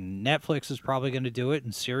 and Netflix is probably going to do it,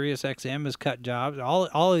 and SiriusXM has cut jobs.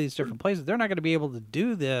 All of these different places, they're not going to be able to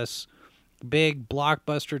do this big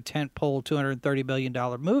blockbuster tentpole $230 million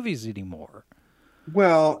movies anymore.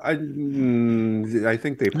 Well, I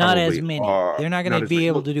think they probably not as many. are. They're not going to be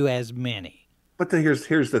able to do as many. But then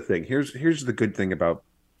here's the thing. Here's the good thing about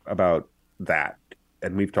that,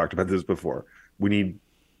 and we've talked about this before. We need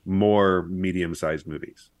more medium-sized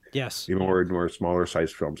movies. Yes. More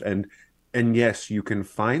smaller-sized films. And yes, you can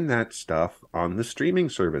find that stuff on the streaming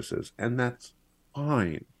services, and that's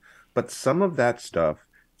fine. But some of that stuff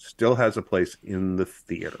still has a place in the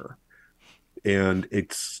theater. And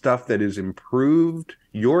it's stuff that is improved.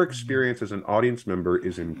 Your experience as an audience member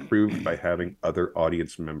is improved by having other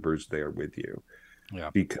audience members there with you. Yeah.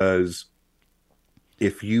 Because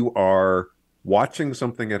if you are watching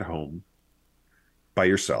something at home by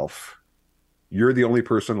yourself, you're the only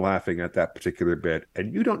person laughing at that particular bit,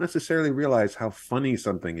 and you don't necessarily realize how funny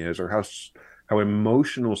something is or how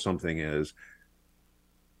emotional something is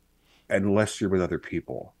unless you're with other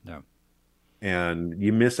people. No. And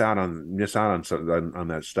you miss out on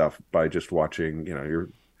that stuff by just watching. You know,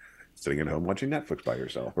 you're sitting at home watching Netflix by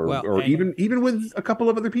yourself, or even with a couple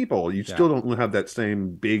of other people. You still don't have that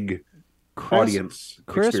same big audience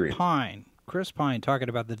experience. Chris Pine talking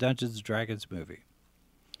about the Dungeons and Dragons movie.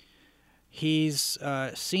 He's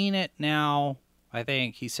seen it now, I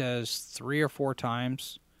think he says 3 or 4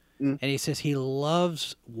 times. And he says he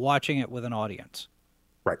loves watching it with an audience.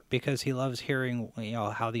 Right. Because he loves hearing, you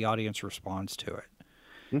know, how the audience responds to it.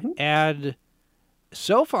 Mm-hmm. And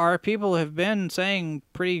so far, people have been saying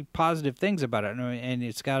pretty positive things about it. And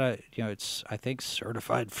it's got it's, I think,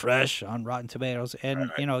 certified fresh on Rotten Tomatoes.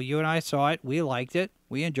 And, you know, you and I saw it. We liked it.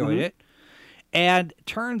 We enjoyed it. And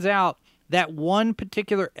turns out that one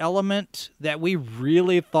particular element that we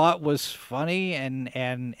really thought was funny and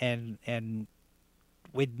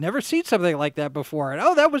we'd never seen something like that before.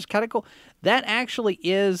 And, that was kind of cool. That actually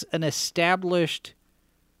is an established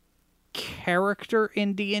character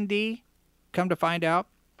in D&D, come to find out.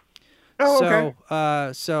 Oh,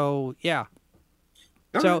 okay. So yeah.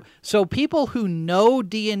 All So people who know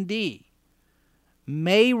D&D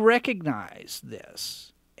may recognize this.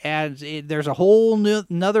 And there's a whole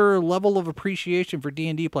another level of appreciation for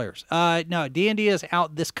D&D players. No, D&D is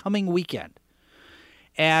out this coming weekend.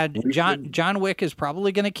 And John Wick is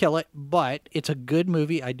probably going to kill it, but it's a good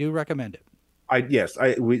movie. I do recommend it.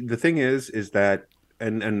 The thing is that,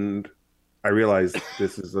 and I realize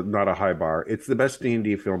this is not a high bar. It's the best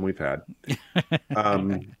D&D film we've had.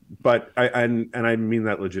 But I mean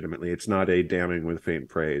that legitimately. It's not a damning with faint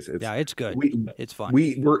praise. It's good. It's fun.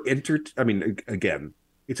 Again,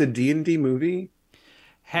 it's a D&D movie.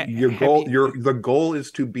 The goal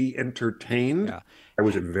is to be entertained. Yeah. I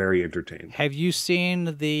was very entertained. Have you seen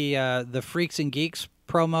the Freaks and Geeks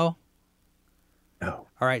promo? No.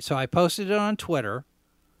 All right, so I posted it on Twitter.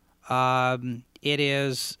 It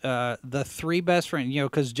is the 3 best friends, you know,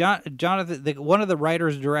 because Jonathan, one of the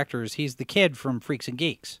writers and directors, he's the kid from Freaks and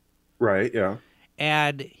Geeks. Right, yeah.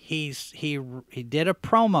 And he did a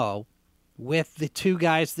promo with the 2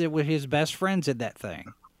 guys that were his best friends in that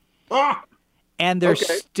thing. Ah! And they're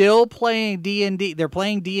still playing D&D. They're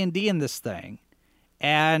playing D&D in this thing.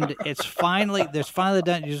 And there's finally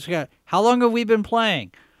done. You just got, how long have we been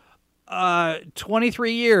playing?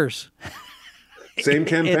 23 years. Same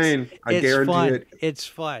campaign. I guarantee it. It's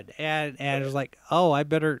fun. And it was like, I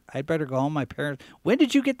better go home. My parents, when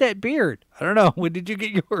did you get that beard? I don't know. When did you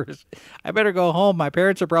get yours? I better go home. My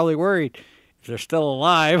parents are probably worried. If they're still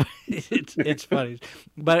alive, it's funny.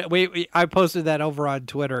 But I posted that over on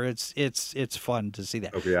Twitter. It's fun to see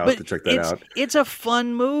that. Okay, I'll have to check that out. It's a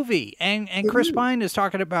fun movie, and Chris Pine is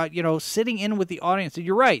talking about, you know, sitting in with the audience. And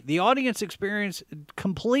you're right, the audience experience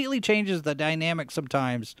completely changes the dynamic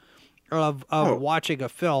sometimes of watching a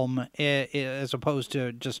film as opposed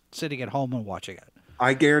to just sitting at home and watching it.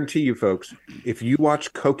 I guarantee you, folks, if you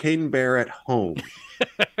watch Cocaine Bear at home,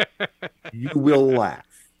 you will laugh.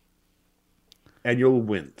 and you'll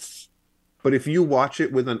wince. But if you watch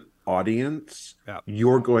it with an audience,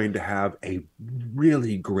 you're going to have a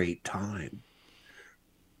really great time.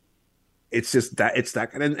 It's just that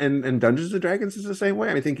and Dungeons and Dragons is the same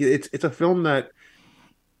way. I think it's a film that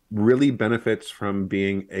really benefits from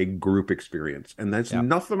being a group experience, and there's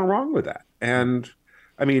nothing wrong with that. And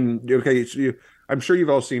I mean, okay, I'm sure you've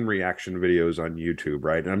all seen reaction videos on YouTube,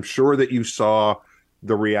 right? And I'm sure that you saw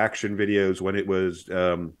the reaction videos when it was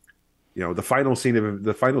the final scene of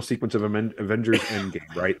the final sequence of Avengers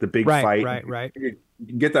Endgame, right? The big fight. Right. You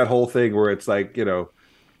get that whole thing where it's like,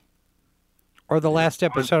 or the last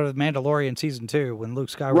episode of Mandalorian season 2 when Luke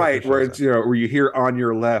Skywalker right, where it's where you hear "on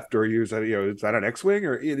your left" or is that an X-wing,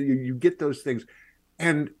 or you get those things.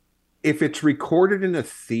 And if it's recorded in a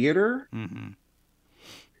theater,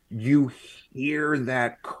 you hear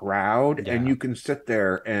that crowd, and you can sit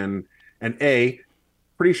there and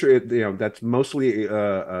pretty sure that's mostly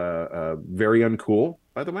very uncool,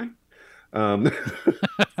 by the way. A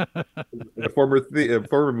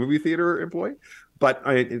former movie theater employee, but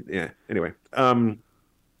anyway,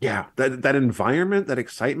 that environment, that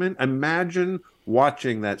excitement. Imagine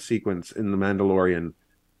watching that sequence in The Mandalorian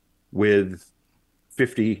with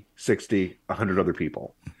 50, 60, 100 other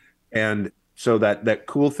people, and so that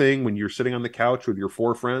cool thing when you're sitting on the couch with your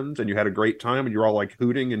 4 friends and you had a great time and you're all like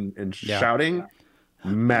hooting and shouting.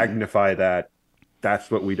 Magnify that. That's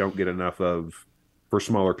what we don't get enough of for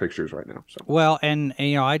smaller pictures right now. So. Well, and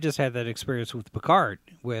I just had that experience with Picard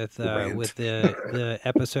with the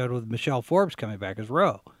episode with Michelle Forbes coming back as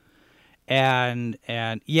Ro, and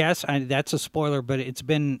yes, that's a spoiler, but it's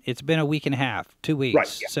been a week and a half, 2 weeks, right,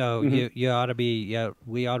 so you ought to be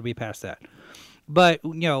we ought to be past that. But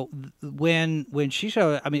when she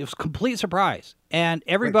showed, I mean, it was a complete surprise, and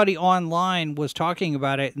everybody online was talking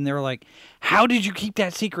about it, and they were like, "How did you keep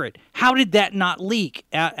that secret? How did that not leak?"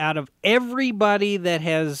 Out of everybody that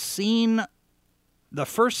has seen the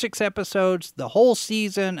first 6 episodes, the whole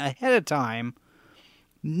season ahead of time,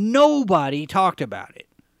 nobody talked about it.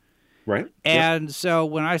 Right. And so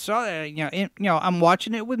when I saw that, I'm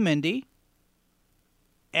watching it with Mindy,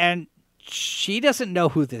 and she doesn't know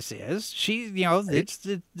who this is. She,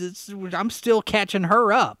 I'm still catching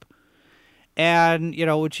her up. And,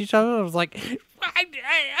 when she saw it, I was like,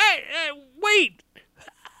 wait.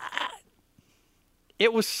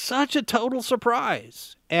 It was such a total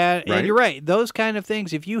surprise. And you're right. Those kind of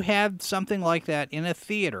things, if you have something like that in a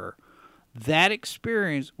theater, that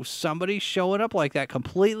experience with somebody showing up like that,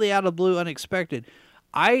 completely out of the blue, unexpected,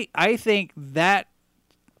 I think that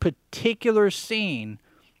particular scene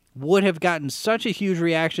would have gotten such a huge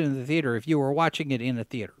reaction in the theater if you were watching it in a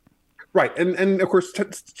theater. Right. And of course,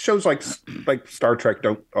 shows like Star Trek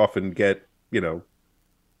don't often get,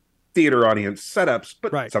 theater audience setups,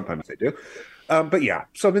 but sometimes they do. But yeah,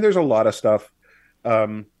 so I mean, there's a lot of stuff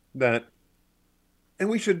and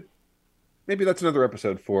we should, maybe that's another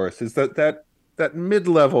episode for us, is that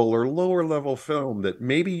mid-level or lower level film that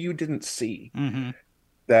maybe you didn't see,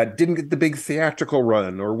 that didn't get the big theatrical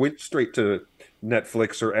run or went straight to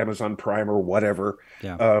Netflix or Amazon Prime or whatever,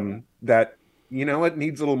 that it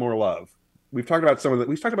needs a little more love. We've talked about some of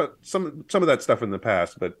of that stuff in the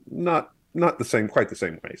past, but not quite the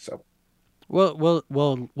same way. So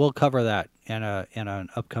we'll cover that in an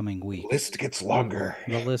upcoming week. The list gets longer.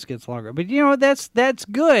 But that's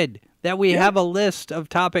good that we have a list of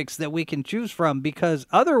topics that we can choose from, because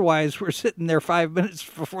otherwise we're sitting there 5 minutes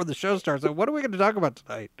before the show starts. So what are we going to talk about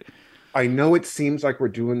tonight? I know it seems like we're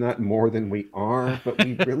doing that more than we are, but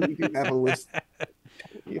we really do have a list.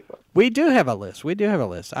 We do have a list.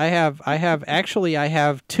 I have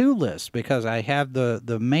 2 lists, because I have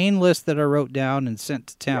the main list that I wrote down and sent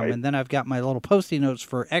to Tim, and then I've got my little Post-it notes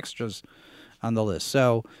for extras on the list.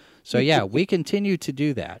 So yeah, we continue to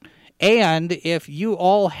do that. And if you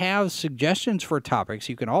all have suggestions for topics,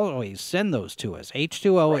 you can always send those to us.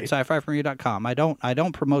 H2O at sci-fi4you.com. I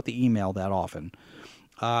don't promote the email that often.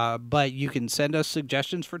 But you can send us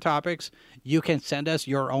suggestions for topics. You can send us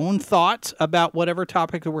your own thoughts about whatever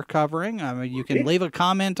topic that we're covering. I mean, you can leave a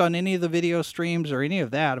comment on any of the video streams or any of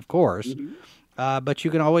that, of course. But you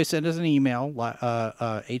can always send us an email,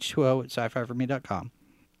 h2o at sci-fi4me.com.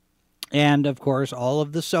 And, of course, all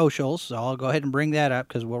of the socials. So I'll go ahead and bring that up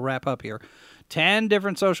because we'll wrap up here. 10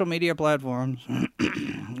 different social media platforms,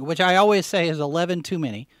 which I always say is 11 too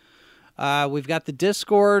many. We've got the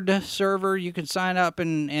Discord server. You can sign up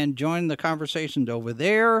and join the conversations over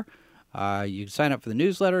there. You can sign up for the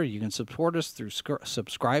newsletter. You can support us through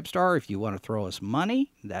Subscribestar. If you want to throw us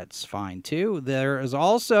money, that's fine too. There is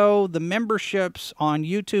also the memberships on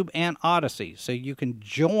YouTube and Odyssey. So you can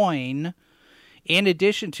join, in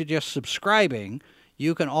addition to just subscribing,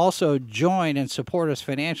 You can also join and support us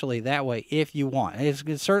financially that way if you want.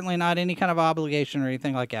 It's certainly not any kind of obligation or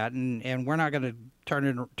anything like that, and we're not going to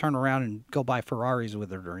turn around and go buy Ferraris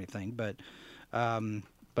with it or anything. But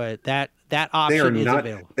that option is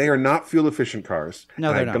available. They are not fuel efficient cars.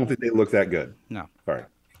 No, they're not. I don't think they look that good. No. Sorry.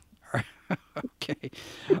 Okay.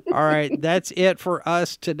 All right. That's it for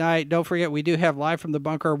us tonight. Don't forget, we do have Live from the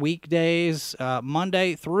Bunker weekdays,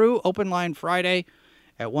 Monday through Open Line Friday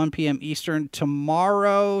at 1 p.m. Eastern.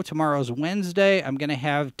 Tomorrow's Wednesday, I'm going to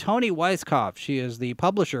have Toni Weiskopf. She is the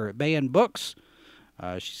publisher at Bayan Books.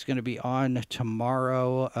 She's going to be on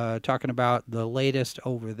tomorrow talking about the latest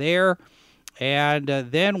over there. And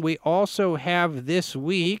then we also have this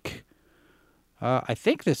week, I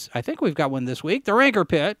think we've got one this week, the Ranker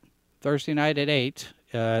Pit. Thursday night at 8,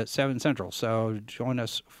 7 Central. So join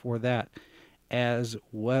us for that as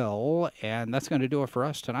well. And that's going to do it for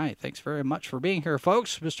us tonight. Thanks very much for being here,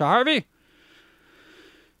 folks. Mr. Harvey.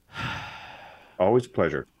 Always a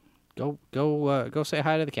pleasure. Go say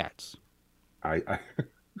hi to the cats. I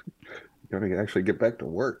gotta actually get back to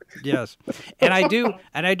work. Yes. And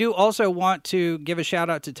I do also want to give a shout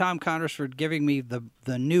out to Tom Connors for giving me the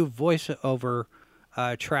new voiceover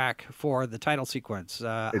track for the title sequence.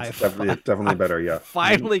 It's definitely better, yeah.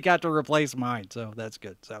 Finally got to replace mine, so that's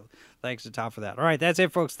good. So thanks to Tom for that. All right, that's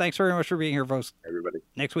it, folks. Thanks very much for being here, folks. Everybody.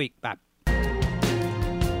 Next week. Bye.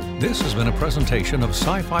 This has been a presentation of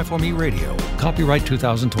Sci-Fi for Me Radio. Copyright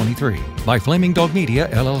 2023 by Flaming Dog Media,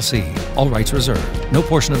 LLC. All rights reserved. No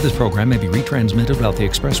portion of this program may be retransmitted without the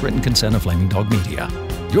express written consent of Flaming Dog Media.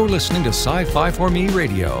 You're listening to Sci-Fi for Me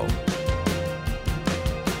Radio.